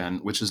last week, Ben,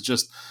 which is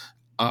just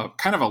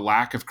kind of a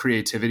lack of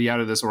creativity out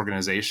of this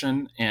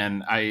organization.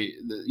 And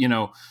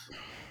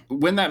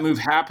when that move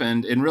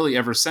happened, and really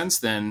ever since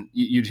then,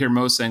 you'd hear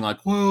most saying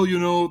like, well,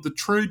 the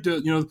trade,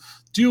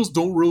 deals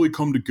don't really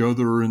come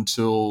together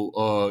until,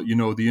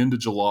 the end of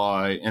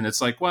July. And it's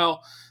like,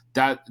 well,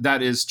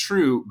 that is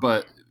true,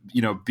 but,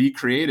 be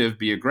creative,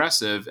 be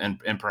aggressive,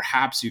 and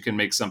perhaps you can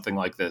make something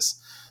like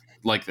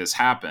this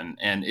happen.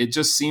 And it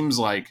just seems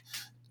like,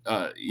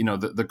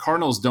 the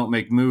Cardinals don't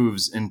make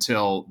moves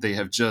until they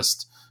have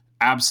just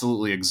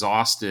absolutely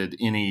exhausted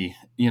any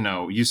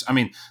use. I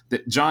mean,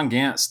 John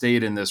Gant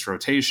stayed in this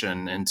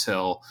rotation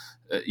until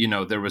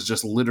there was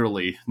just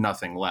literally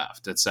nothing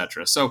left,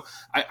 etc. So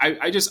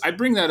I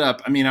bring that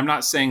up. I mean, I'm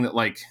not saying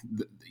that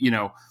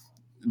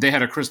they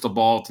had a crystal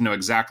ball to know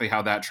exactly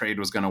how that trade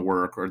was going to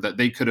work, or that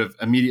they could have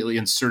immediately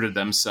inserted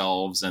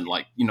themselves and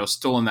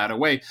stolen that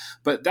away.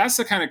 But that's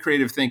the kind of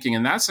creative thinking,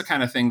 and that's the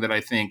kind of thing that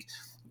I think,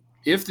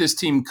 if this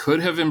team could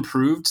have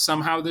improved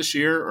somehow this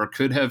year, or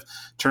could have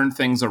turned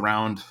things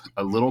around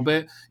a little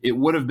bit, it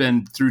would have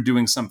been through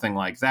doing something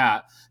like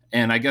that.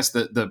 And I guess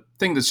the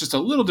thing that's just a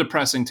little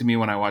depressing to me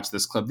when I watch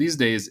this club these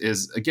days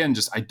is, again,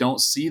 just I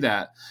don't see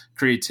that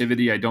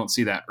creativity. I don't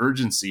see that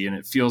urgency. And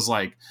it feels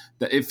like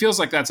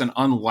that's an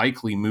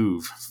unlikely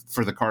move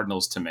for the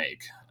Cardinals to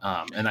make.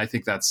 And I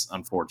think that's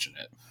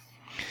unfortunate.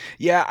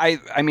 Yeah,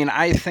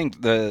 I think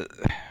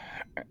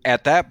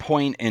at that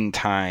point in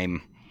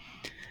time,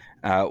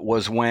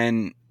 was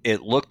when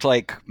it looked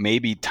like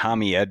maybe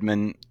Tommy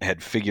Edman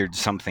had figured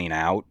something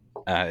out.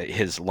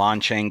 His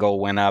launch angle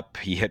went up.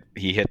 He hit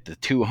the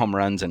 2 home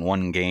runs in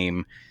one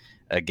game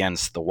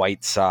against the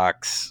White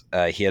Sox.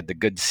 He had the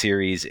good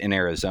series in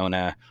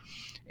Arizona,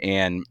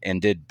 and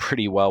did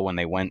pretty well when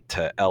they went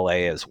to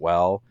LA as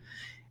well.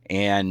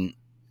 And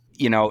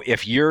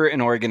if you're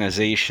an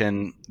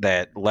organization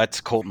that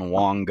lets Colton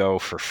Wong go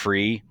for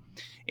free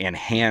and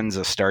hands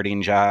a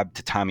starting job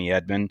to Tommy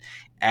Edman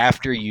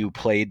after you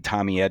played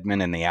Tommy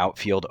Edman in the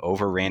outfield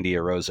over Randy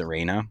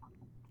Arozarena,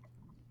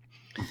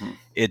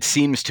 it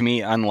seems to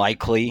me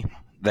unlikely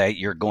that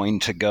you're going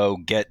to go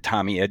get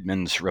Tommy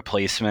Edman's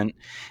replacement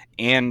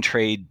and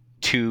trade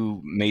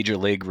two major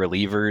league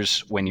relievers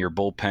when your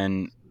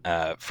bullpen,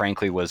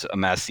 frankly, was a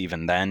mess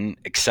even then,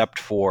 except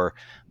for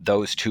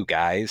those two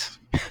guys.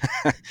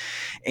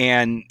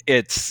 And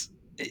it's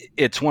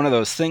one of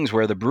those things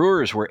where the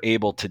Brewers were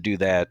able to do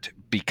that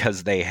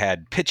because they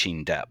had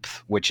pitching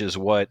depth, which is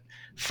what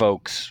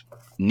folks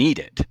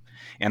needed.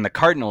 And the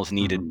Cardinals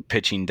needed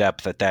pitching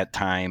depth at that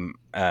time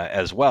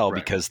as well,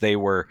 because they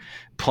were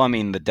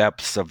plumbing the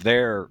depths of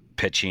their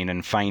pitching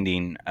and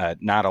finding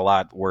not a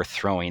lot worth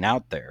throwing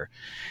out there.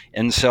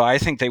 And so I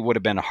think they would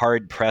have been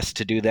hard pressed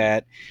to do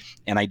that.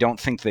 And I don't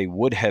think they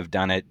would have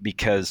done it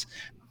because,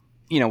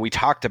 we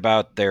talked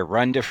about their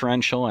run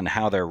differential and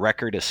how their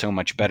record is so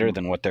much better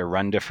than what their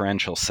run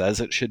differential says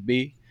it should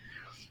be.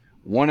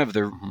 One of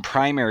the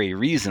primary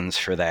reasons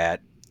for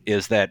that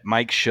is that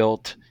Mike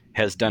Shildt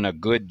has done a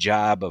good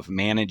job of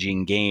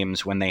managing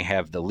games when they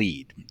have the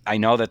lead. I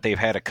know that they've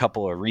had a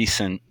couple of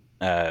recent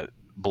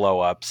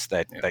blow-ups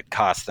that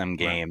cost them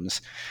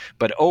games.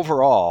 But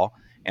overall,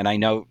 and I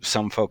know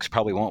some folks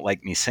probably won't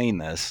like me saying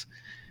this,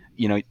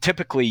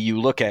 typically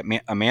you look at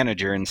a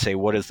manager and say,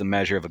 what is the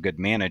measure of a good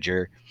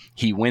manager?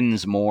 He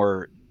wins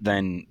more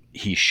than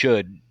he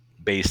should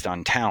based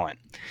on talent.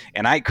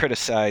 And I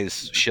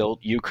criticize Shildt,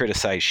 you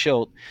criticize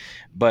Shildt,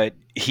 but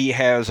he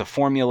has a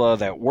formula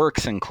that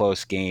works in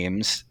close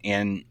games.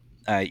 And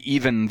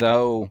even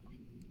though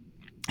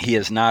he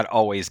has not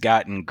always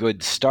gotten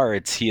good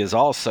starts, he has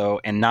also,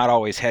 and not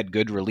always had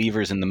good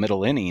relievers in the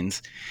middle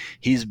innings,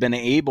 he's been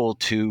able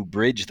to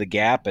bridge the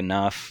gap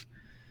enough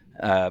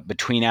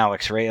between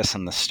Alex Reyes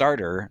and the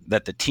starter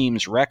that the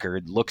team's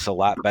record looks a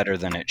lot better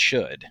than it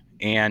should.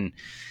 And,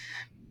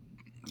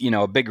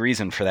 a big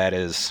reason for that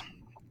is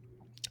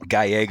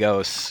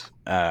Gallegos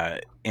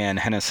and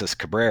Genesis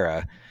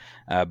Cabrera,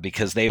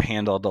 because they've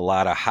handled a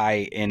lot of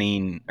high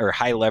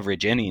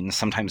leverage innings,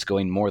 sometimes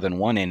going more than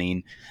one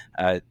inning,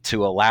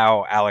 to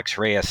allow Alex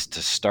Reyes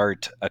to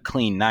start a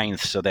clean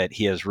ninth so that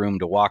he has room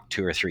to walk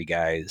two or three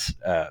guys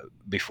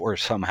before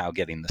somehow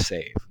getting the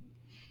save.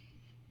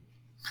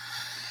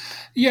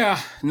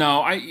 Yeah,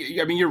 no, I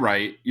mean, you're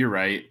right.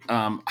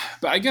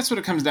 But I guess what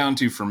it comes down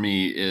to for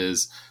me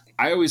is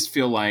I always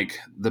feel like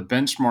the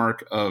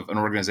benchmark of an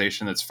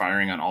organization that's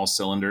firing on all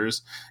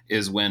cylinders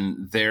is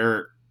when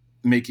they're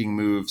making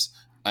moves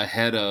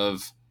ahead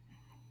of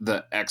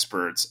the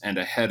experts and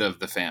ahead of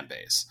the fan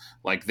base.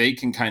 Like they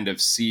can kind of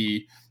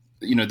see,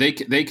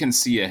 they can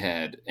see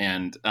ahead.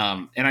 And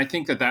I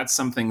think that that's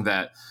something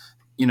that,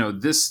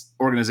 this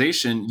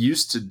organization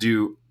used to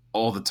do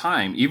all the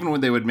time, even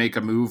when they would make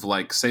a move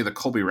like, say, the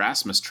Colby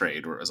Rasmus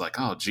trade, where it was like,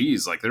 oh,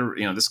 geez, like they're,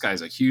 this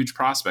guy's a huge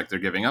prospect they're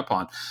giving up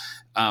on.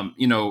 I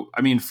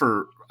mean,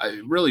 for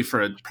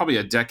probably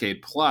a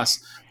decade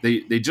plus,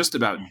 they just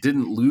about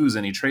didn't lose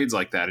any trades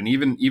like that. And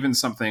even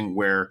something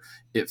where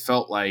it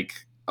felt like,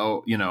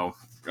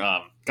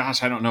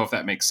 gosh, I don't know if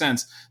that makes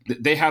sense.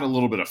 They had a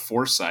little bit of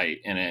foresight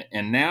in it.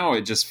 And now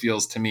it just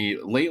feels to me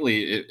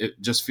lately,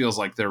 it just feels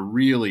like they're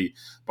really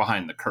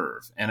behind the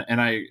curve.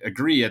 And I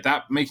agree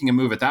making a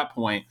move at that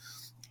point,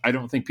 I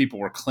don't think people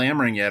were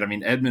clamoring yet. I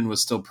mean, Edman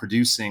was still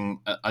producing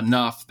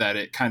enough that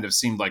it kind of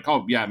seemed like,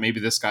 oh yeah, maybe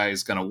this guy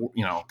is gonna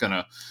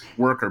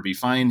work or be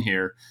fine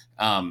here.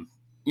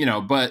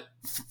 But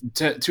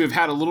to have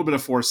had a little bit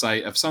of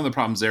foresight of some of the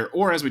problems there,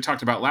 or as we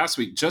talked about last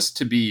week, just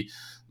to be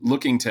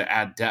looking to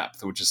add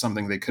depth, which is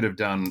something they could have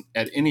done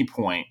at any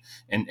point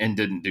and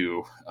didn't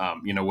do,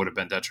 would have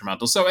been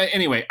detrimental. So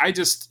anyway, I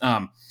just,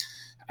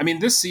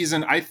 this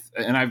season,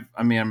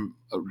 I'm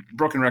a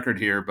broken record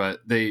here,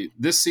 but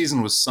this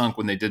season was sunk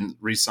when they didn't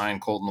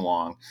re-sign Colton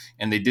Wong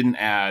and they didn't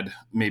add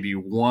maybe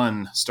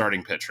one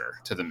starting pitcher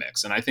to the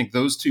mix. And I think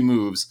those two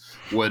moves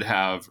would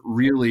have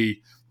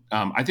really,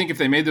 I think if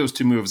they made those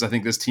two moves, I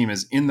think this team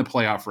is in the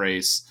playoff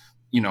race,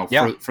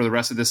 for the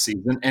rest of this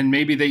season. And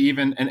maybe they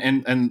even,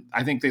 and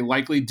I think they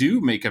likely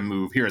do make a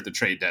move here at the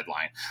trade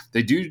deadline.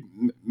 They do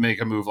make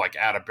a move like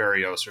add a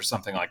Berrios or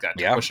something like that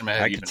to push them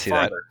ahead even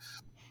farther.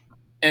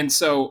 That. And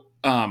so,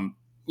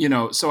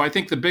 so I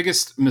think the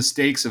biggest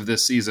mistakes of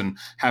this season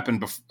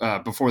happened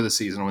before the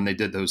season when they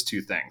did those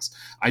two things.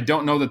 I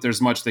don't know that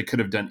there's much they could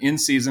have done in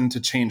season to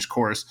change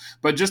course,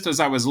 but just as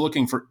I was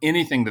looking for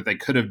anything that they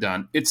could have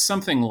done, it's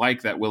something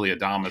like that Willy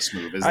Adames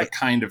move is the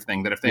kind of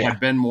thing that if they had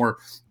been more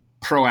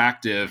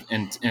proactive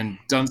and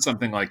done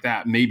something like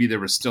that, maybe there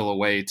was still a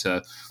way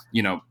to,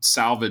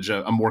 salvage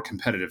a more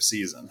competitive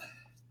season.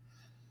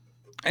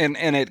 And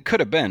it could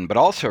have been, but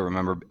also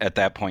remember at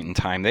that point in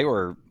time, they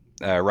were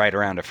right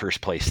around a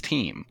first place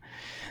team.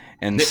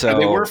 And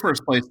they were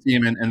first place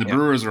team and the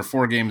Brewers are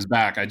 4 games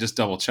back. I just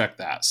double checked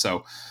that.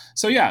 So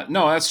yeah,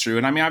 no, that's true.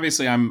 And I mean,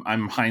 obviously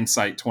I'm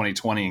hindsight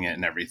 2020ing it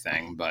and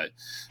everything, but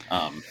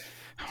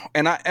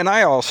And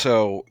I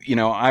also,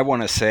 I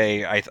want to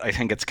say I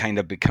think it's kind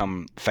of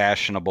become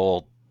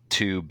fashionable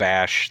to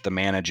bash the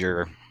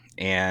manager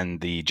and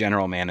the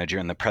general manager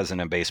and the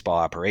president of baseball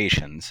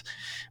operations.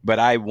 But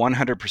I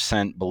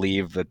 100%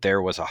 believe that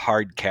there was a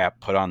hard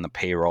cap put on the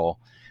payroll.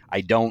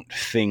 I don't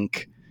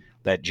think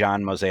that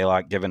John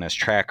Mozeliak, given his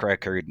track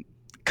record,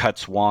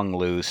 cuts Wong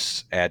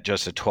loose at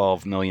just a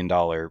 $12 million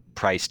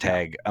price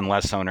tag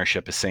unless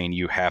ownership is saying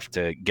you have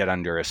to get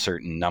under a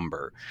certain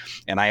number.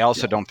 And I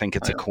also don't think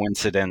it's a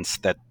coincidence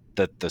that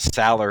the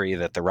salary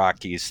that the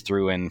Rockies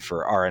threw in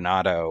for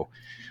Arenado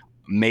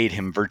made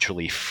him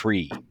virtually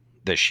free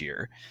this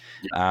year.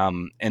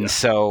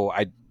 So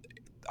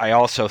I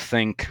also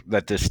think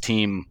that this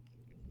team,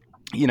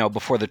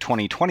 before the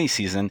 2020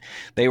 season,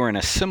 they were in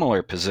a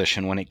similar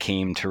position when it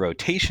came to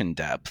rotation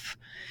depth.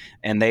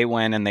 And they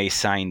went and they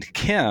signed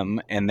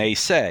Kim, and they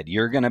said,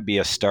 you're going to be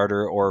a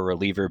starter or a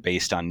reliever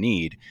based on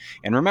need.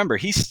 And remember,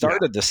 he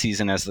started the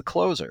season as the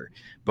closer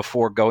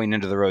before going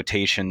into the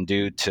rotation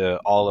due to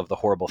all of the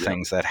horrible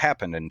things that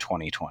happened in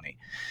 2020.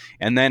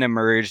 And then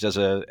emerged as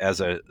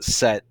a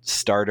set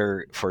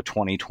starter for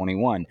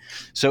 2021.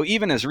 So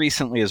even as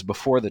recently as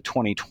before the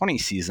 2020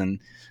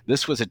 season,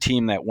 this was a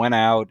team that went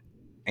out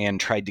and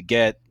tried to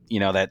get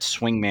that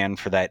swingman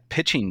for that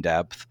pitching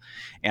depth.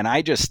 And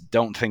I just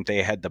don't think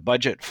they had the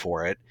budget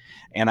for it.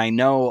 And I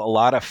know a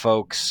lot of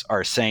folks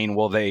are saying,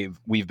 well,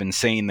 we've been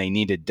saying they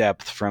needed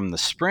depth from the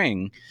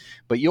spring,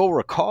 but you'll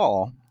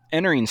recall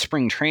entering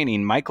spring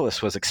training,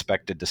 Michaelis was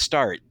expected to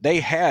start. They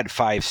had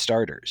 5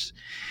 starters.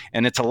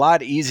 And it's a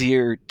lot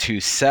easier to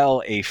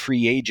sell a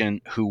free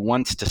agent who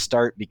wants to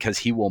start because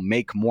he will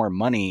make more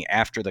money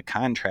after the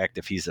contract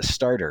if he's a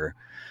starter,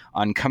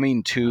 on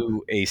coming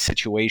to a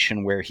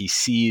situation where he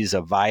sees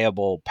a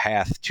viable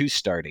path to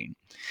starting.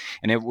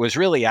 And it was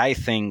really, I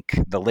think,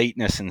 the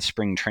lateness in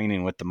spring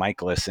training with the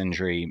Michaelis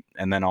injury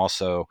and then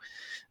also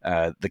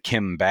the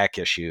Kim back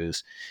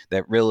issues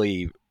that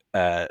really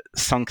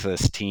sunk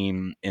this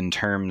team in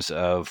terms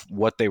of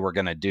what they were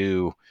going to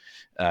do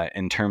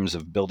in terms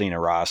of building a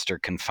roster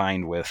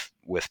confined with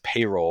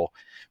payroll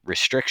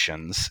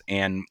restrictions.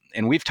 And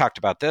we've talked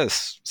about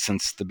this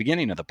since the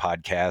beginning of the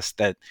podcast,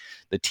 that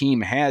the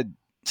team had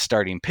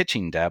starting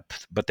pitching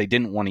depth, but they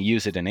didn't want to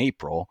use it in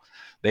April.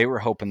 They were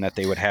hoping that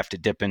they would have to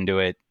dip into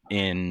it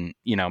in,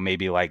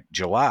 maybe like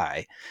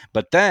July.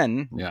 But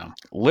then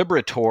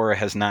Liberatore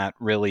has not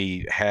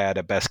really had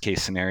a best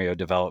case scenario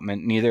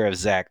development, neither has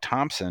Zach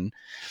Thompson.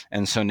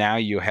 And so now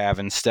you have,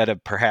 instead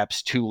of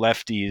perhaps 2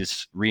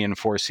 lefties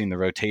reinforcing the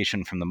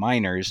rotation from the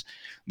minors,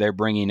 they're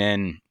bringing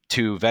in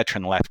 2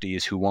 veteran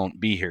lefties who won't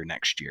be here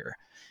next year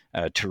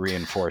to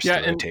reinforce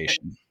the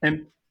rotation.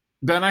 And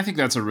Ben, I think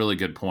that's a really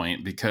good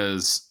point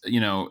because,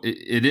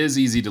 it is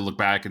easy to look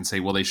back and say,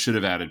 well, they should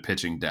have added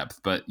pitching depth.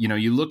 But,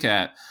 you look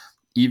at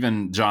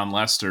even John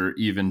Lester,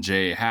 even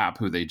Jay Happ,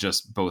 who they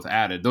just both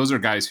added. Those are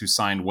guys who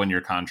signed 1-year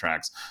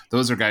contracts.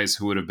 Those are guys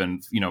who would have been,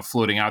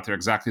 floating out there,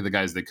 exactly the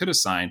guys they could have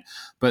signed.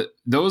 But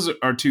those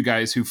are 2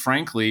 guys who,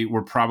 frankly,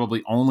 were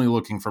probably only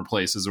looking for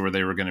places where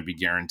they were going to be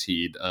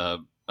guaranteed a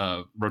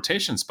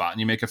rotation spot. And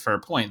you make a fair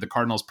point. The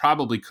Cardinals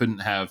probably couldn't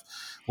have,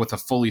 with a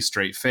fully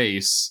straight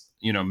face,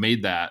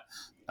 made that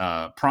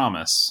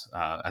promise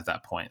at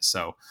that point.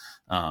 So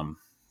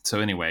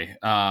anyway,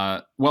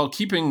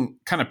 keeping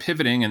kind of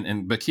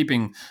pivoting but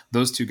keeping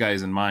those 2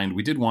 guys in mind,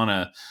 we did want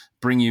to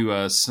bring you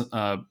a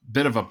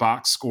bit of a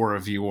box score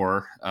of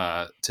your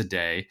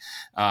today.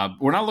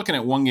 We're not looking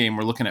at 1 game,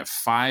 we're looking at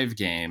 5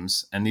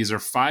 games, and these are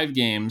 5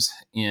 games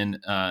in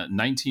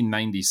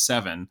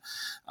 1997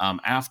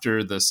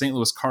 after the St.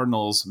 Louis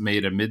Cardinals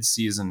made a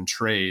midseason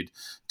trade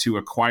to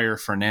acquire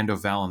Fernando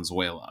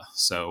Valenzuela.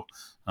 So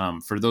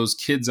for those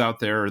kids out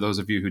there, or those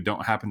of you who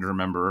don't happen to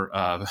remember,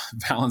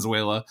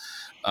 Valenzuela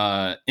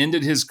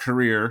ended his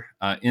career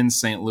in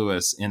St.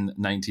 Louis in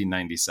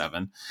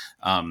 1997.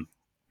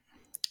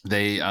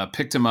 They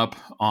picked him up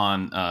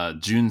on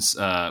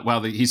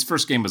his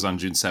first game was on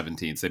June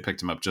 17th. They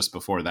picked him up just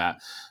before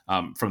that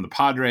from the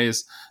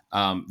Padres.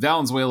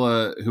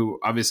 Valenzuela, who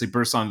obviously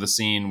burst onto the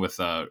scene with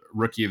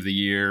Rookie of the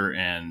Year,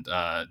 and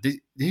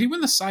did he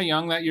win the Cy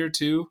Young that year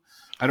too?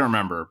 I don't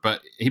remember,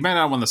 but he might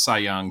not have won the Cy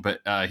Young,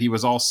 but he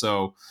was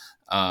also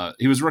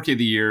he was Rookie of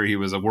the Year. He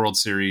was a World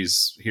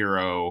Series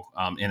hero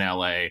in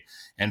LA,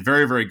 and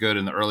very, very good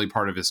in the early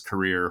part of his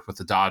career with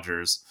the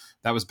Dodgers.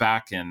 That was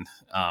back in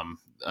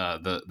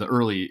the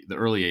early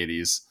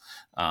 80s.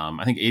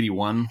 I think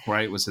 81,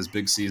 right, was his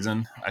big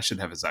season. I should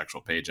have his actual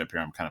page up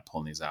here. I'm kind of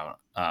pulling these out.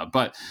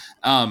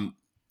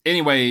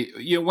 Anyway,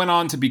 went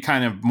on to be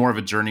kind of more of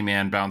a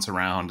journeyman, bounce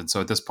around. And so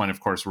at this point, of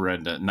course, we're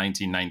into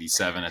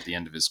 1997 at the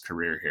end of his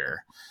career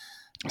here.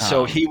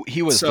 So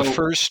he was the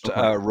first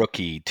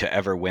rookie to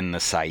ever win the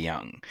Cy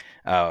Young.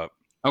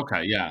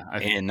 Okay, yeah.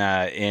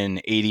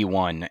 In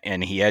 81,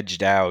 and he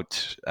edged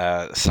out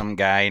some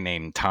guy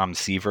named Tom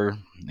Seaver.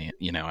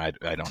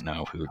 I don't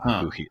know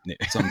who he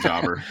some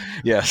jobber.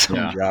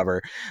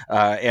 Jobber.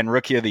 And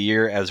Rookie of the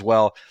Year as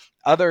well.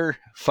 Other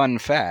fun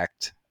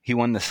fact, he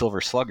won the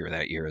Silver Slugger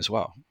that year as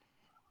well.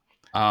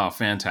 Oh,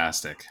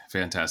 fantastic.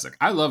 Fantastic.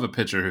 I love a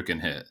pitcher who can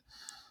hit.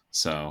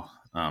 So,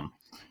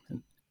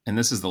 and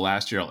this is the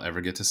last year I'll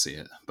ever get to see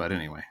it. But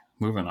anyway,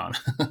 moving on.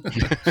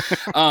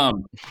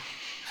 um,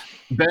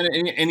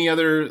 Ben, any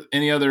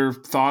other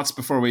thoughts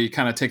before we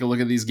kind of take a look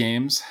at these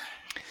games?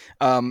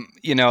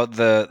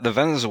 The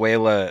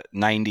Venezuela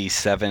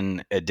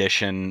 97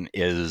 edition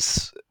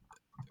is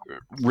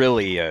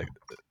really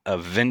a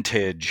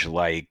vintage,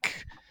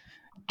 like,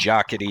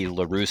 Jocketty,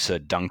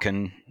 LaRussa,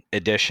 Duncan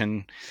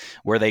edition,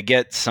 where they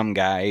get some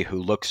guy who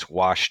looks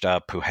washed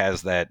up, who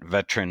has that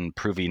veteran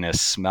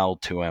proviness smell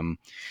to him,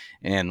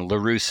 and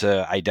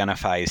LaRussa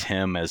identifies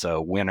him as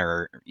a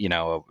winner,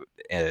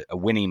 a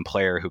winning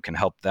player who can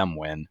help them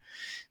win.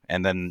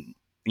 And then,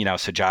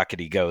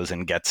 Sajjakity goes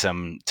and gets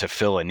him to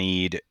fill a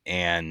need,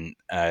 and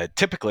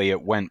typically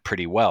it went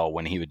pretty well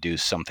when he would do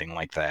something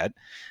like that.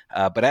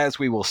 But as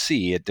we will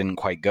see, it didn't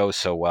quite go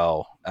so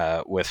well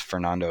with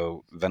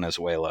Fernando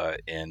Venezuela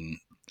in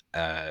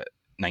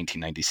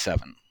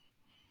 1997.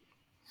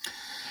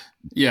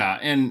 Yeah,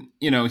 and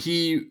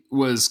he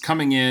was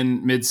coming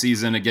in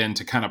mid-season again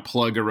to kind of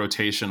plug a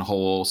rotation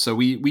hole. So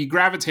we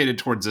gravitated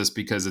towards this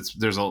because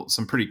there's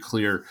some pretty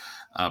clear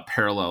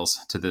parallels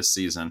to this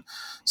season.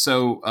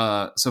 So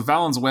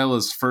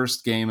Valenzuela's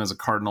first game as a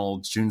Cardinal,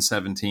 June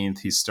 17th,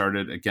 he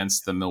started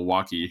against the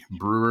Milwaukee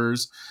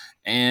Brewers,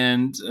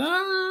 and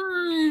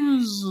he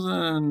was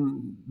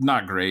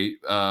not great,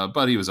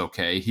 but he was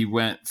okay. He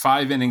went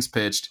 5 innings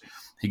pitched.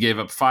 He gave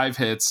up 5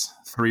 hits,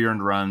 3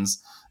 earned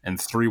runs, and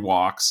 3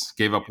 walks,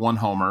 gave up 1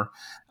 homer.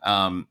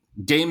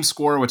 Game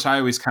score, which I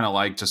always kind of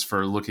like just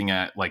for looking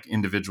at like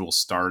individual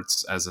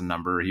starts as a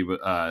number.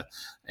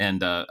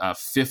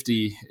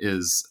 50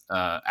 is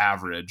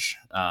average.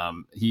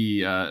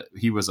 He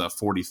was a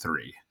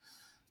 43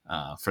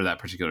 for that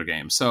particular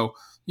game. So,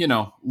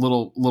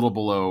 little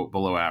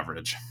below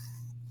average.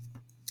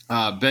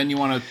 Ben, you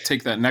want to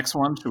take that next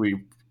one? Should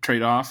we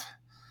trade off?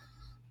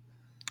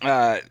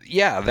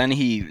 Then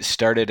he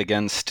started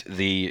against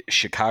the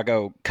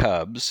Chicago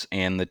Cubs,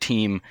 and the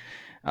team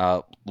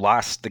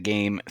lost the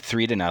game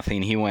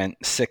 3-0. He went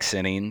 6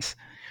 innings,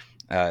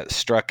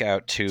 struck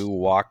out 2,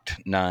 walked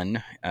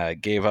none,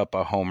 gave up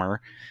a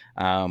homer.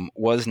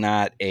 Was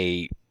not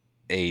a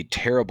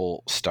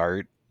terrible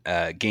start.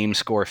 Game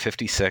score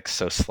 56,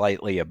 so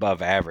slightly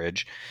above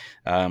average.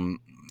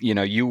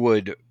 You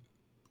would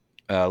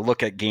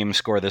look at game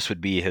score. This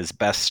would be his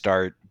best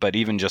start, but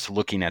even just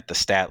looking at the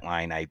stat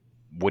line, I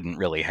wouldn't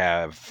really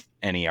have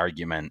any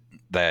argument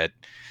that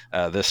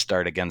this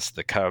start against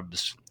the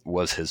Cubs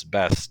was his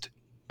best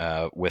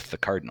with the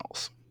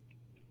Cardinals.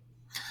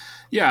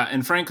 Yeah,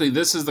 and frankly,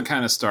 this is the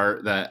kind of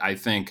start that I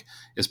think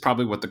is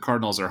probably what the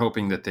Cardinals are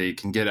hoping that they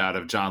can get out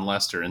of Jon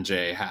Lester and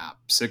J.A. Happ.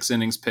 6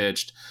 innings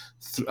pitched,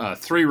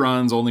 3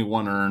 runs, only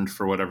 1 earned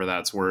for whatever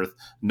that's worth,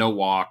 no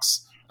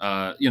walks.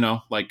 I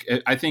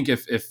think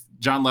if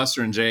Jon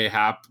Lester and J.A.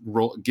 Happ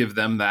give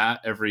them that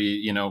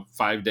every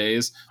 5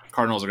 days,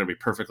 Cardinals are going to be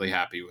perfectly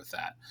happy with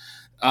that.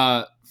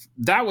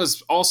 That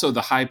was also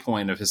the high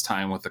point of his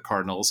time with the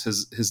Cardinals.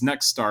 His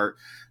next start,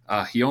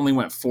 he only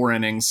went 4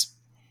 innings,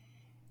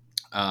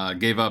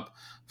 gave up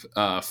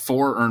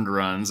 4 earned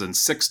runs and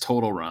 6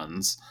 total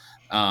runs.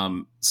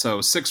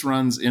 So 6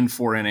 runs in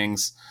 4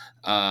 innings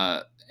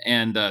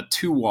and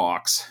 2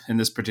 walks in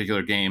this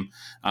particular game.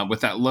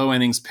 With that low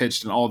innings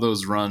pitched and all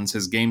those runs,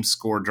 his game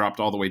score dropped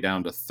all the way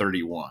down to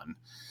 31.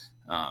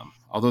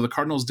 Although the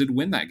Cardinals did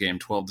win that game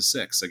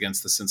 12-6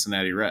 against the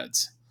Cincinnati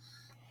Reds.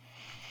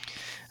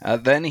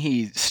 Then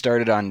he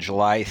started on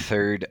July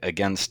 3rd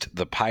against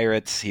the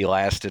Pirates. He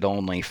lasted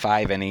only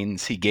 5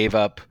 innings. He gave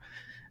up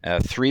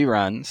 3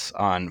 runs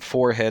on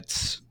 4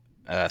 hits,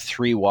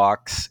 3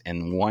 walks,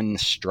 and 1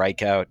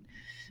 strikeout.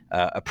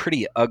 A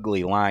pretty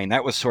ugly line.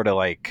 That was sort of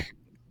like,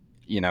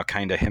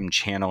 kind of him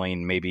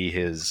channeling maybe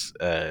his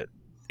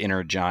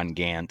inner John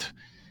Gant.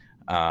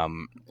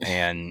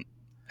 And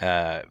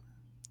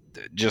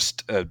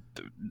just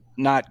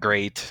not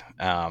great,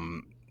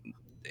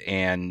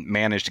 and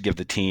managed to give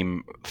the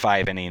team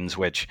 5 innings,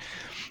 which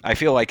I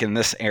feel like in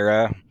this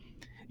era,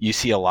 you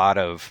see a lot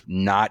of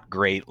not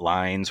great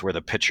lines where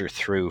the pitcher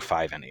threw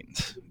 5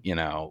 innings,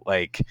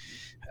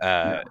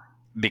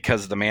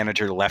 because the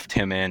manager left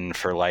him in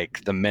for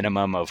like the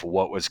minimum of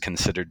what was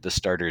considered the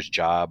starter's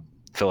job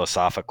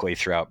philosophically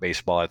throughout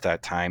baseball at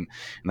that time.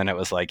 And then it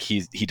was like,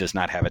 he does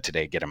not have it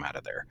today. Get him out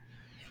of there.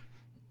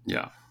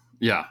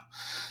 Yeah,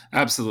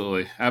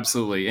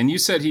 absolutely. And you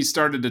said he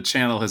started to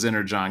channel his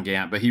inner John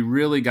Gant, but he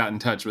really got in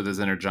touch with his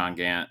inner John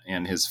Gant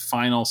in his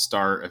final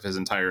start of his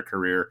entire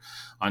career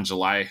on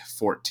July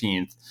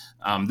 14th.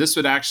 This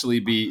would actually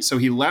be, so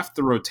he left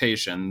the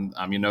rotation.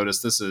 You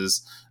notice this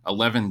is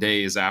 11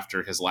 days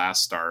after his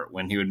last start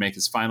when he would make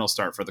his final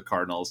start for the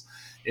Cardinals.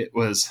 It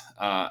was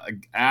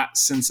at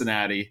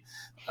Cincinnati.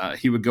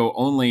 He would go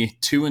only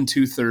 2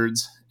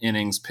 2/3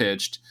 innings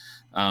pitched,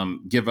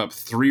 give up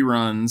 3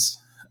 runs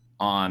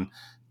on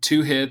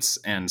 2 hits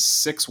and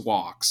 6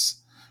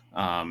 walks,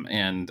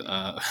 and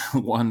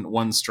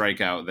one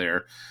strikeout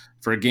there.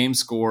 for a game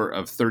score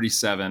of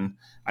 37.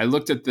 I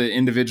looked at the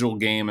individual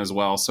game as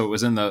well. So it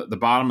was in the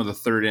bottom of the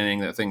third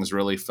inning that things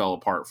really fell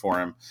apart for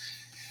him.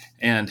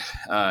 And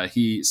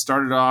he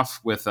started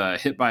off with a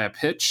hit by a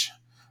pitch,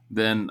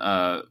 then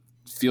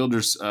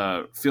fielder's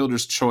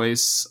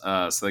choice.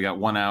 So they got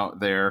one out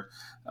there,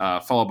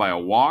 followed by a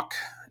walk,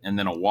 and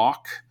then a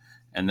walk,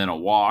 and then a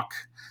walk,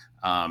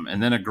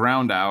 and then a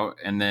ground out.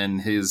 And then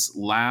his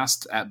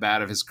last at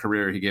bat of his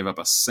career, he gave up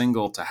a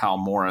single to Hal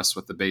Morris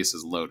with the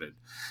bases loaded.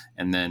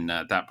 And then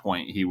at that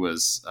point, he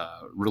was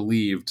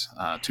relieved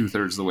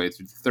 2/3 of the way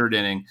through the third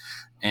inning.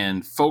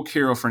 And folk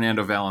hero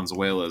Fernando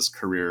Valenzuela's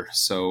career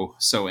so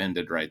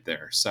ended right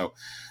there. So,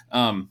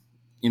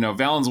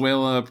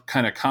 Valenzuela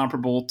kind of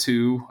comparable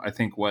to, I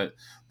think, what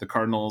the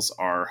Cardinals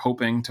are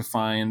hoping to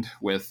find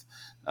with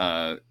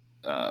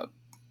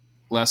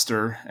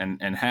Lester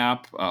and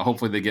Happ.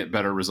 Hopefully they get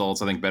better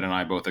results. I think Ben and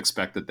I both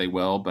expect that they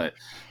will, but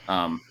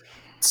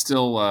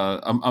still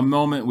a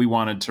moment we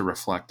wanted to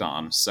reflect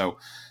on. So,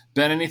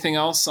 Ben, anything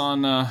else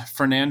on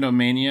Fernando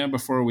Mania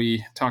before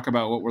we talk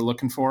about what we're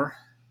looking for?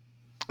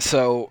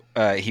 So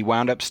he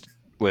wound up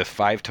with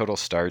 5 total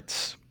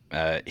starts.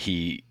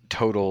 He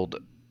totaled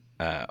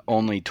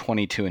only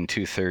 22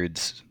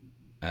 2/3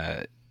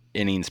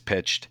 innings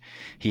pitched.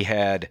 He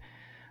had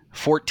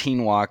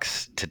 14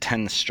 walks to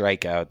 10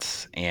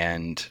 strikeouts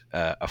and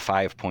a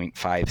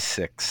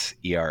 5.56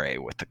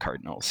 ERA with the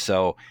Cardinals.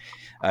 So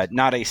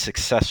not a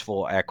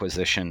successful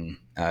acquisition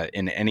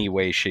in any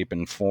way, shape,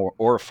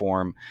 or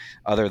form,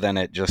 other than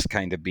it just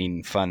kind of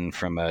being fun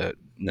from a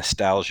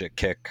nostalgia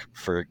kick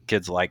for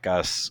kids like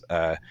us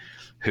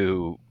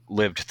who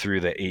lived through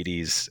the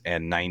 80s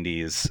and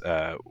 90s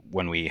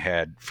when we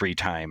had free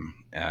time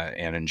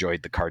and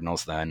enjoyed the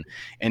Cardinals then,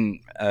 and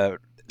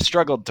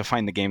struggled to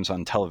find the games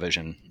on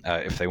television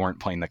if they weren't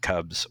playing the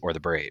Cubs or the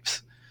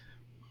Braves.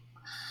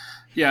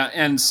 Yeah,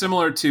 and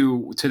similar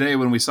to today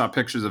when we saw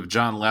pictures of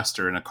John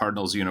Lester in a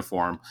Cardinals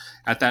uniform,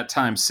 at that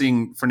time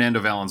seeing Fernando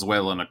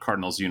Valenzuela in a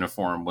Cardinals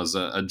uniform was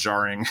a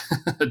jarring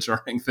a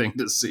jarring thing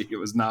to see. It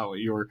was not what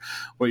you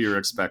were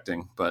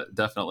expecting, but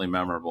definitely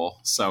memorable.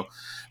 So,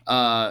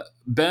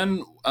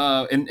 Ben,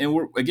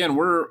 and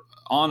we're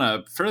on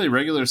a fairly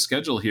regular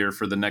schedule here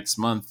for the next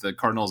month. The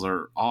Cardinals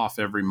are off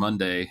every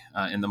Monday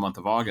in the month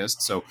of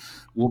August, so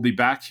we'll be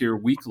back here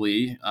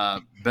weekly.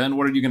 Ben,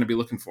 what are you going to be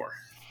looking for?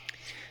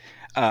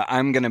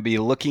 I'm going to be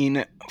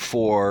looking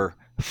for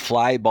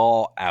fly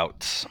ball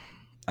outs.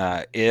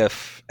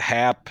 If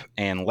Happ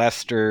and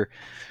Lester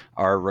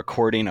are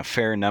recording a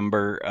fair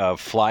number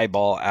of fly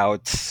ball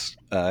outs,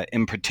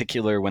 in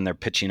particular when they're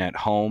pitching at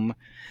home,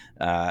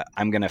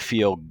 I'm going to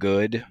feel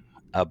good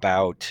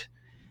about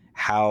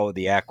how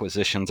the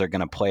acquisitions are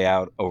going to play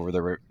out over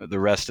the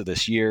rest of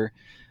this year.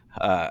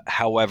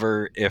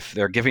 However, if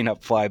they're giving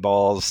up fly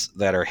balls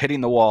that are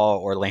hitting the wall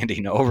or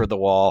landing over the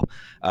wall,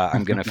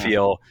 I'm going to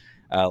feel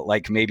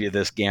like maybe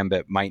this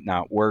gambit might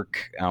not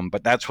work,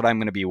 but that's what I'm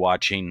going to be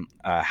watching,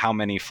 how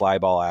many fly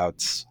ball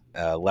outs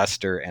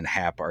Lester and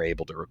Happ are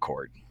able to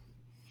record.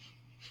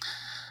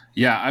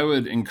 Yeah, I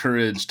would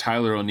encourage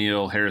Tyler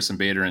O'Neill, Harrison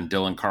Bader, and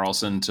Dylan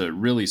Carlson to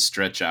really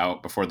stretch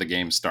out before the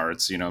game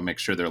starts. Make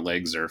sure their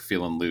legs are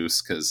feeling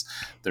loose because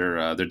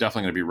they're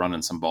definitely going to be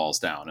running some balls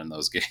down in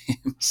those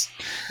games.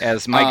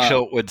 As Mike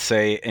Schilt would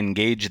say,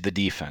 engage the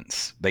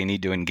defense. They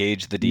need to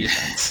engage the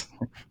defense.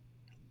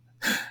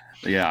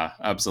 Yeah,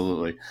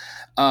 absolutely.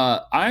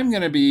 I'm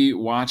going to be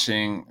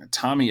watching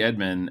Tommy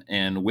Edman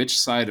and which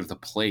side of the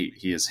plate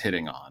he is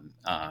hitting on.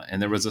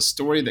 And there was a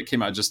story that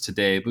came out just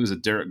today. It was a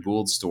Derek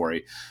Gould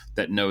story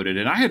that noted,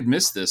 and I had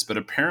missed this, but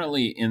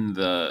apparently in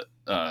the,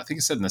 I think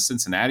it said in the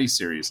Cincinnati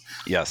series,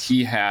 yes,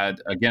 he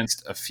had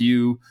against a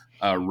few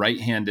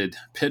right-handed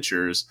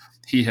pitchers,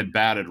 he had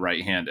batted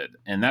right-handed.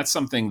 And that's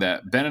something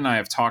that Ben and I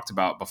have talked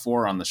about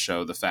before on the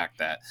show, the fact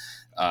that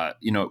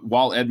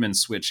while Edman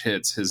switch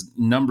hits, his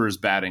numbers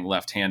batting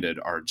left-handed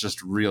are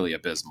just really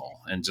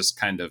abysmal and just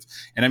kind of,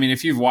 and I mean,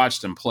 if you've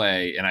watched him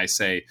play and I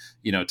say,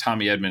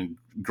 Tommy Edman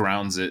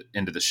grounds it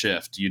into the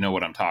shift, you know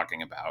what I'm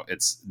talking about.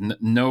 It's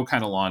no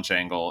kind of launch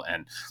angle.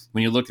 And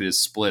when you look at his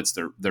splits,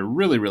 they're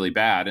really, really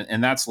bad.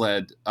 And that's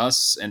led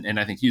us, and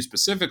I think you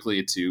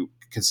specifically, to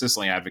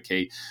consistently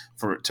advocate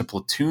to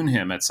platoon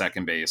him at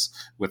second base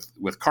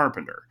with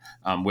Carpenter,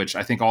 which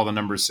I think all the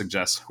numbers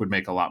suggest would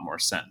make a lot more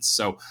sense.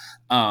 So,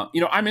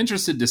 I'm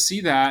interested to see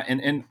that,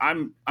 and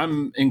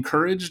I'm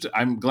encouraged.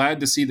 I'm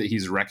glad to see that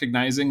he's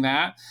recognizing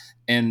that.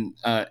 And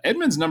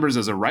Edman's numbers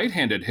as a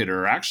right-handed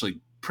hitter are actually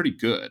pretty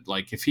good.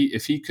 Like if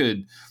he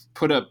could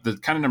put up the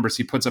kind of numbers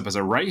he puts up as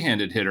a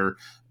right-handed hitter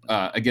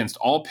against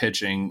all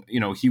pitching,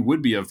 he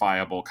would be a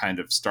viable kind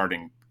of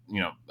starting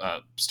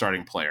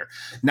player.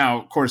 Now,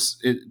 of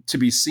course, to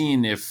be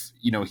seen if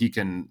he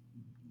can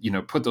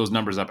put those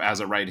numbers up as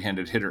a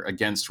right-handed hitter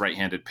against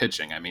right-handed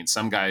pitching. I mean,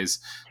 some guys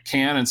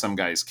can and some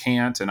guys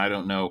can't, and I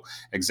don't know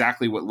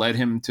exactly what led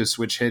him to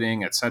switch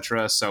hitting,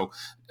 etc. So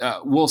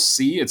we'll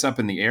see. It's up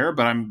in the air,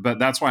 but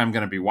that's why I'm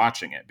going to be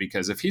watching it,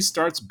 because if he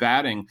starts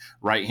batting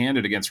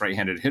right-handed against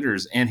right-handed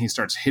hitters and he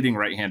starts hitting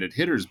right-handed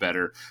hitters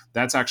better,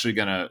 that's actually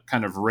going to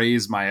kind of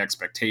raise my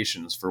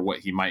expectations for what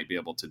he might be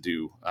able to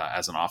do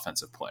as an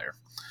offensive player.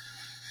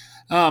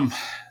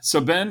 So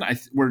Ben,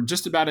 we're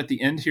just about at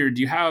the end here.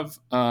 Do you have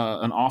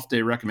an off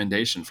day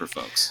recommendation for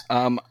folks?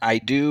 I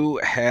do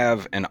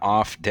have an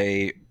off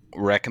day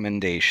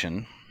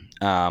recommendation,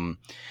 and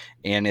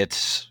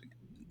it's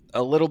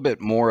a little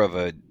bit more of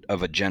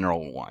a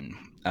general one.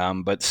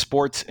 But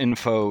Sports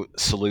Info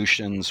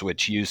Solutions,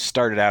 which you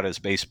started out as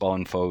Baseball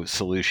Info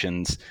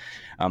Solutions,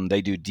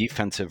 they do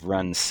defensive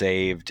runs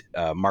saved.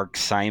 Mark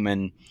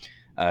Simon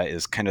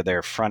is kind of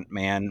their front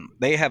man.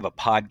 They have a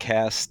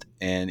podcast,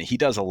 and he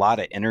does a lot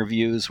of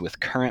interviews with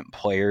current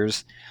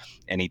players,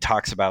 and he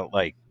talks about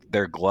like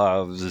their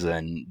gloves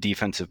and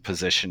defensive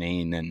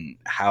positioning and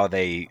how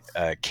they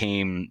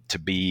came to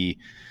be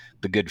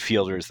the good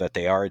fielders that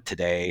they are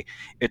today.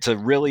 It's a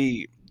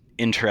really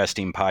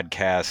interesting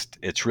podcast.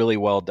 It's really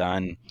well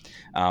done.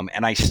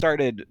 And I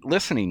started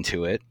listening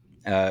to it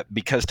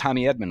because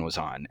Tommy Edman was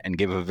on and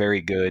gave a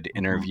very good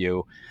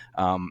interview.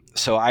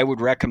 So I would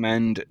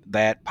recommend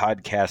that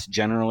podcast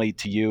generally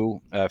to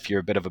you if you're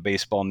a bit of a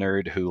baseball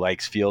nerd who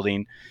likes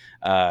fielding,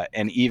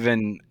 and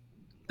even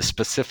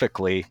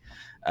specifically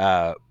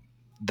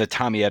the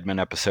Tommy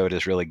Edman episode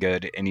is really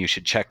good, and you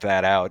should check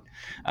that out.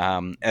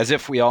 As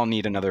if we all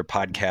need another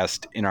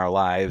podcast in our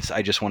lives,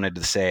 I just wanted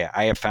to say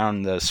I have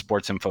found the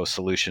Sports Info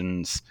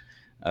Solutions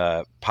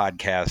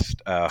podcast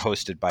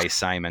hosted by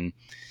Simon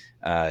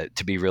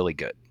to be really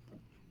good.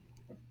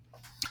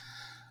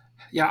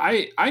 Yeah,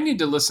 I need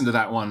to listen to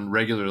that one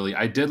regularly.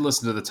 I did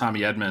listen to the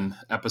Tommy Edman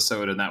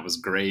episode, and that was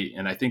great.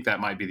 And I think that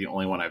might be the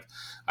only one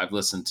I've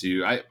listened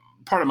to.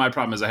 Part of my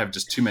problem is I have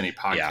just too many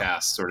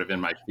podcasts sort of in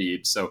my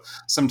feed. So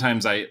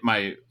sometimes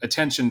my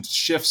attention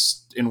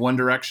shifts in one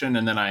direction,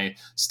 and then I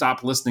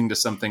stop listening to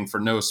something for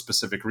no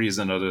specific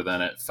reason other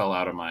than it fell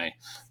out of my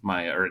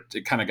or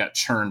it kind of got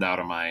churned out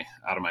of my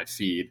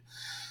feed.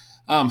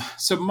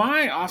 So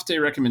my off day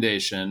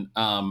recommendation,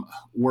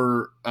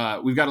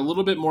 we've got a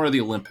little bit more of the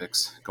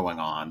Olympics going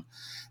on.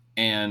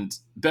 And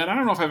Ben, I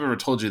don't know if I've ever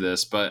told you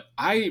this, but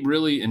I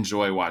really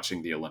enjoy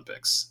watching the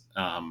Olympics.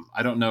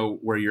 I don't know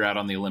where you're at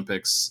on the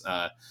Olympics.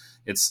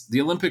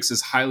 The Olympics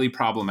is highly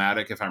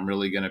problematic. If I'm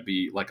really going to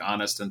be like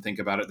honest and think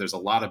about it, there's a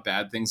lot of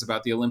bad things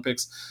about the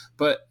Olympics,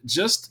 but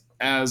just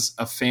as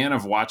a fan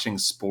of watching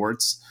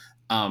sports,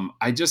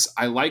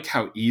 I like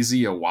how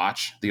easy a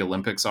watch the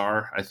Olympics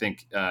are. I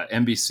think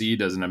NBC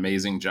does an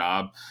amazing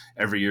job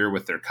every year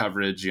with their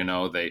coverage.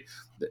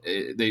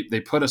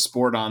 They put a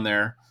sport on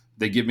there.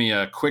 They give me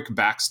a quick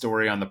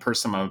backstory on the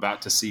person I'm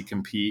about to see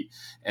compete.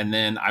 And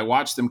then I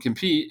watch them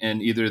compete,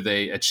 and either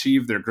they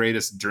achieve their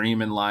greatest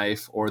dream in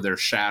life or they're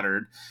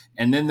shattered.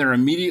 And then they're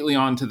immediately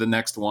on to the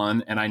next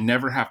one. And I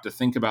never have to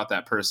think about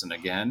that person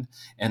again.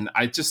 And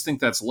I just think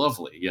that's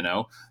lovely.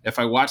 If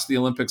I watch the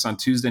Olympics on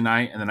Tuesday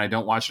night and then I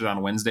don't watch it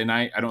on Wednesday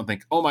night, I don't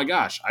think, oh my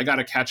gosh, I got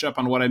to catch up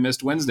on what I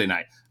missed Wednesday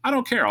night. I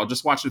don't care. I'll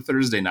just watch it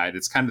Thursday night.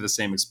 It's kind of the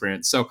same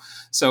experience.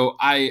 So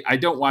I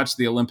don't watch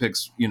the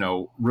Olympics,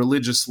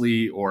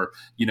 religiously or,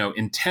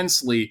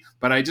 intensely,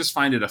 but I just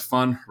find it a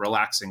fun,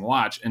 relaxing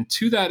watch. And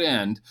to that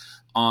end,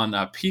 on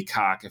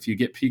Peacock, if you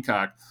get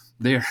Peacock,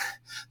 they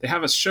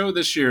have a show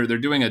this year. They're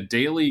doing a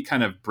daily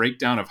kind of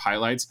breakdown of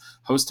highlights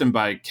hosted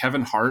by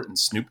Kevin Hart and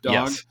Snoop Dogg.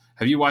 Yes.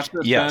 Have you watched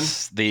this,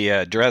 Yes. Ben? The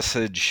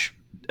dressage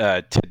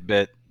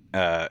tidbit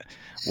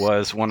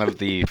was one of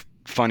the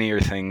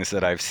funnier things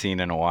that I've seen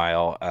in a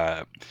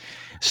while.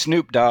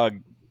 Snoop Dogg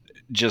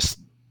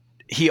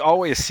he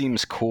always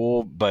seems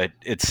cool, but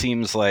it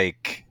seems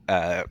like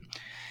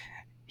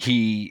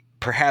he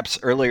perhaps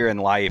earlier in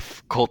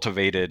life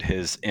cultivated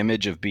his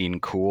image of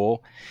being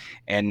cool,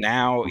 and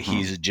now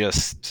he's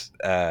just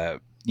I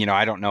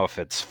don't know if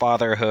it's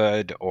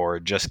fatherhood or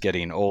just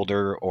getting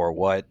older or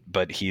what,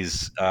 but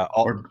he's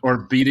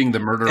or beating the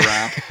murder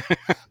rap.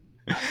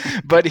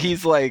 But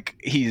he's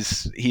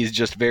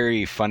just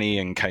very funny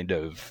and kind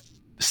of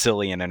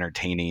silly and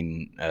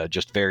entertaining,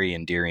 just very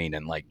endearing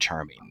and like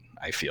charming,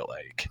 I feel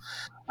like.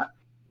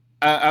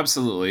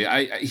 Absolutely.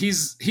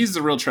 He's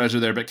the real treasure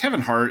there, but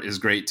Kevin Hart is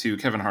great too.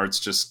 Kevin Hart's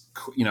just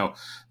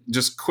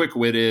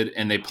quick-witted,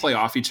 and they play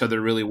off each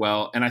other really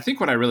well. And I think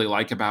what I really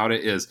like about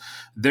it is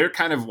they're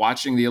kind of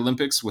watching the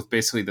Olympics with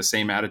basically the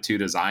same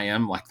attitude as I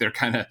am. Like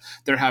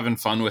they're having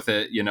fun with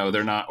it.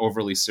 They're not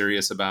overly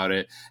serious about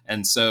it.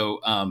 And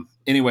so,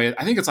 anyway,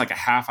 I think it's like a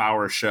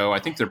half-hour show. I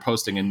think they're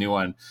posting a new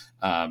one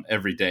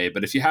every day.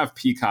 But if you have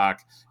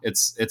Peacock,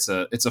 it's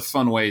a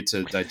fun way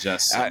to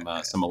digest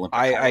some Olympic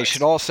highlights. I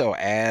should also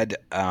add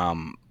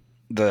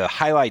the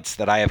highlights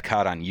that I have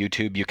caught on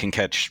YouTube. You can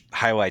catch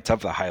highlights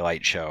of the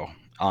highlight show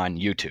on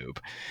YouTube,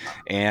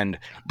 and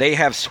they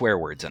have swear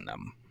words in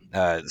them.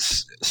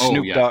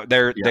 Snoop Dogg,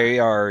 they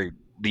are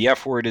the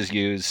F word is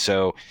used.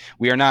 So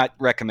we are not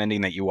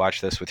recommending that you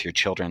watch this with your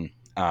children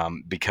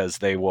because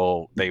they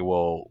will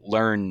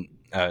learn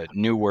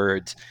new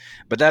words.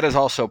 But that is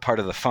also part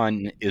of the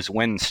fun, is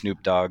when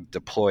Snoop Dogg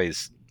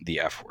deploys the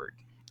F word.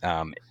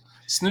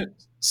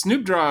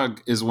 Snoop Dogg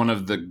is one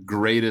of the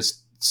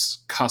greatest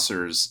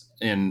cussers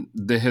in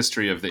the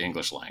history of the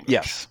English language.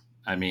 Yes.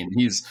 I mean,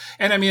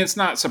 it's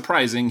not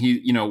surprising.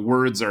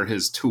 Words are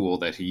his tool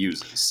that he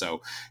uses.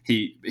 So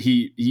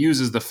he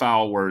uses the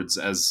foul words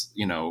as,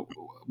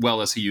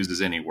 well as he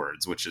uses any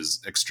words, which is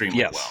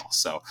extremely well.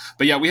 So,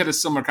 but yeah, we had a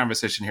similar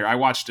conversation here. I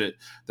watched it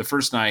the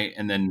first night,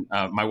 and then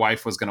my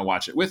wife was going to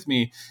watch it with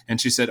me,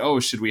 and she said, "Oh,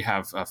 should we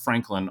have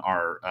Franklin,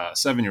 our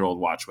 7-year-old,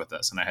 watch with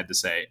us?" And I had to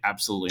say,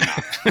 absolutely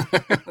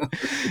not.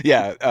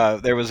 Yeah,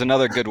 there was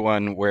another good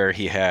one where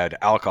he had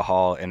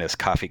alcohol in his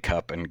coffee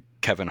cup, and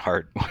Kevin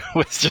Hart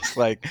was just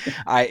like,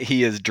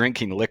 he is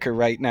drinking liquor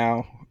right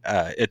now.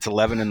 It's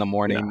 11 in the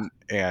morning,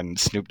 and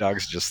Snoop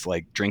Dogg's just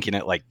like drinking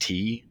it like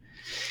tea.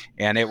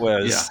 And it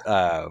was,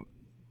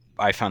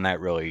 I found that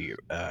really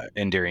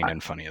endearing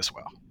and funny as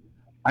well.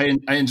 I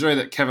enjoy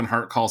that Kevin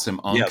Hart calls him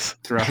Unc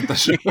throughout the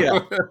show.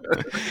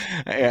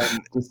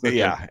 And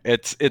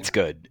it's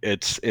good.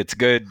 It's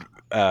good,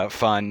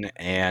 fun,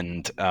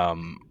 and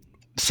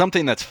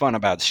something that's fun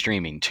about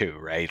streaming too,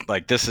 right?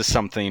 Like, this is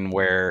something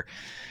where,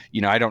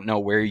 I don't know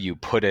where you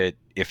put it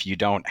if you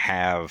don't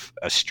have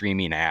a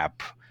streaming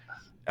app,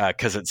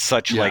 because it's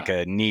such like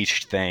a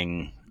niche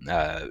thing.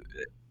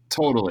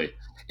 Totally.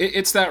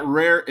 It's that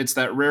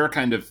rare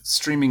kind of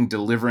streaming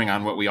delivering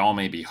on what we all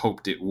maybe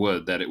hoped it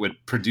would, that it would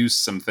produce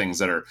some things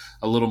that are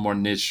a little more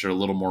niche or a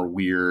little more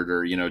weird,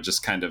 or,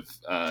 just kind of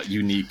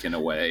unique in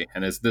a way.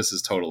 And this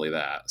is totally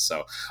that.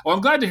 So,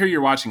 I'm glad to hear you're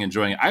watching,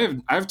 enjoying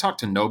it. I've talked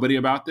to nobody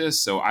about this.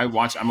 So I'm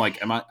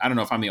like, I don't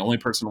know if I'm the only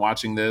person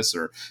watching this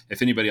or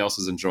if anybody else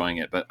is enjoying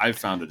it, but I've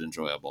found it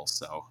enjoyable.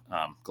 So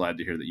glad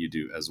to hear that you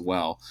do as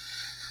well.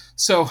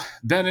 So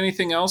Ben,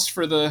 anything else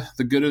for the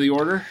good of the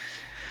order?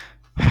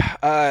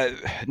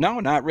 No,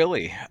 not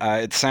really.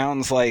 It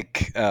sounds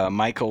like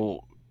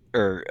Michael,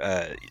 or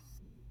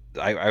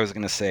I was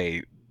going to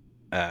say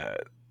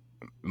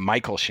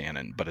Michael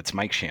Shannon, but it's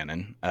Mike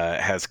Shannon,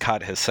 has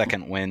caught his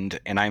second wind,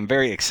 and I'm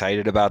very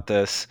excited about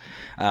this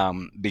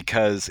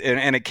because,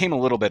 and it came a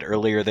little bit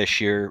earlier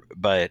this year,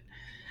 but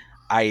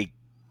I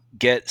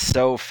get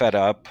so fed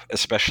up,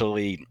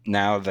 especially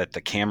now that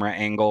the camera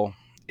angle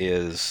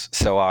is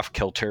so off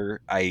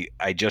kilter.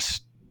 I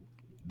just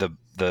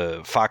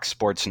the Fox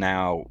Sports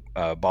Now,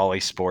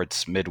 Bally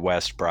Sports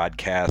Midwest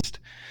broadcast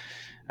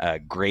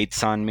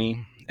grates on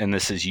me. And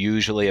this is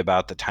usually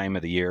about the time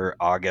of the year,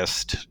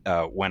 August,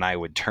 when I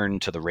would turn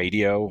to the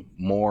radio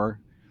more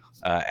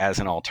as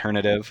an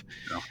alternative.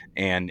 Yeah.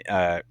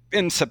 And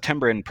in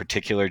September in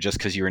particular, just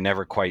because you were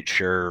never quite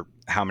sure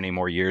how many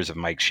more years of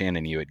Mike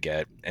Shannon you would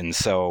get. And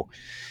so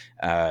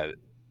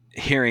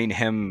hearing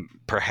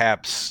him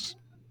perhaps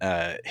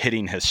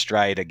hitting his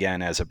stride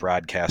again as a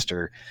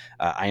broadcaster,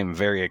 I am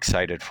very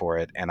excited for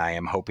it, and I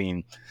am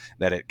hoping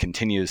that it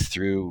continues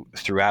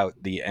throughout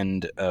the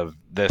end of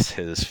his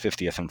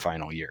 50th and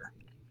final year.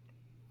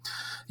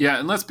 Yeah,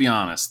 and let's be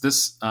honest,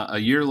 this a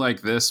year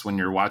like this, when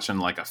you're watching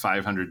like a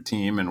 500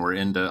 team and we're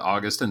into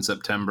August and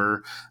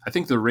September, I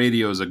think the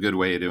radio is a good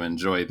way to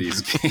enjoy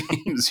these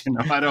games.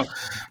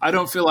 I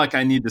don't feel like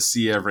I need to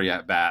see every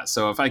at bat.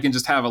 So if I can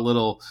just have a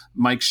little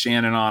Mike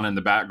Shannon on in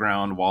the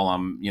background while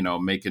I'm,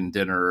 making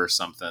dinner or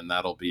something,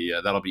 that'll be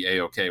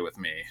A-okay with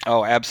me.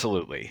 Oh,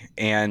 absolutely.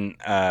 And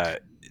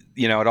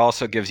it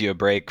also gives you a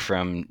break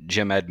from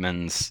Jim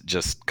Edmonds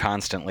just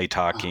constantly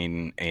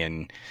talking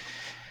and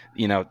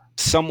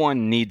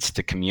someone needs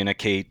to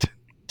communicate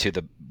to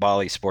the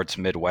Bally Sports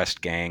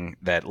Midwest gang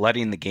that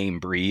letting the game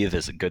breathe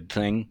is a good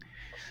thing.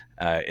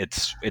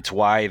 It's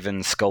why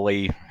Vin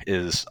Scully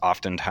is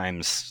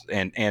oftentimes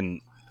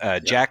and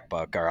Jack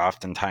Buck are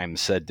oftentimes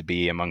said to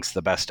be amongst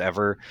the best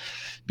ever,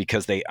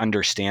 because they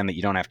understand that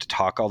you don't have to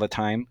talk all the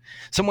time.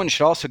 Someone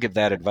should also give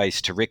that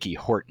advice to Ricky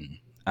Horton.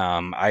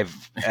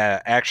 I've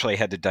actually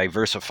had to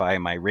diversify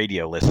my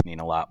radio listening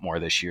a lot more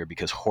this year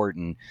because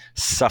Horton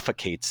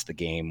suffocates the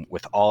game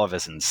with all of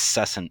his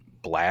incessant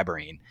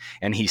blabbering,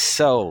 and he's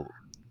so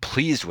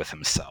pleased with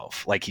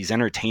himself, like he's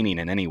entertaining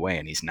in any way,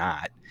 and he's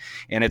not.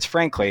 And it's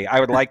frankly, I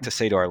would like to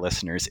say to our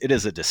listeners, it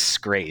is a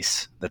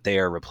disgrace that they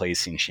are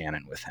replacing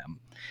Shannon with him.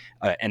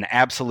 An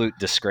absolute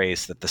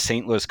disgrace that the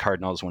St. Louis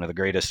Cardinals, one of the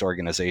greatest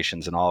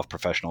organizations in all of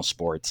professional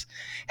sports,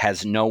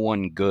 has no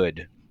one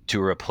good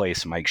to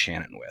replace Mike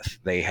Shannon with.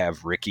 They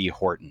have Ricky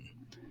Horton,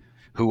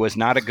 who was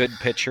not a good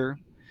pitcher,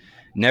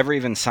 never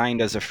even signed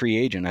as a free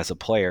agent as a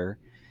player,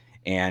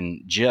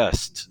 and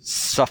just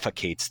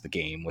suffocates the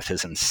game with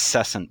his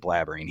incessant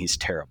blabbering. He's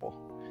terrible.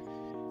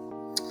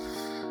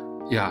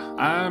 Yeah,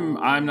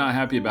 I'm not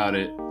happy about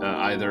it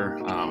either.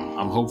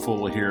 I'm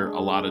hopeful we'll hear a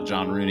lot of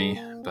John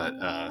Rooney but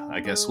I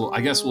guess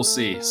we'll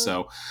see.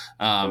 So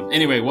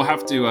anyway, we'll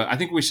have to. I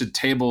think we should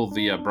table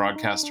the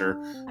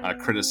broadcaster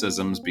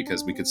criticisms,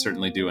 because we could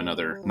certainly do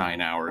another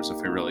 9 hours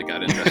if we really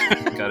got into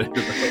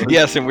those.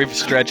 Yes, and we've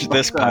stretched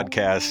this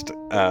podcast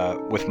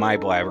with my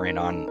blabbering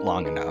on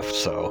long enough.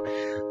 So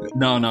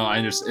no,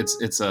 I just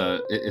it's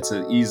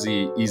an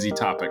easy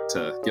topic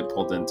to get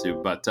pulled into.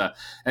 But at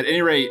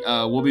any rate,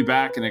 we'll be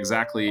back in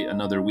exactly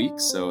another week.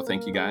 So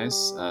thank you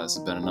guys. This has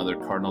been another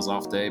Cardinals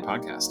Off Day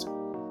podcast.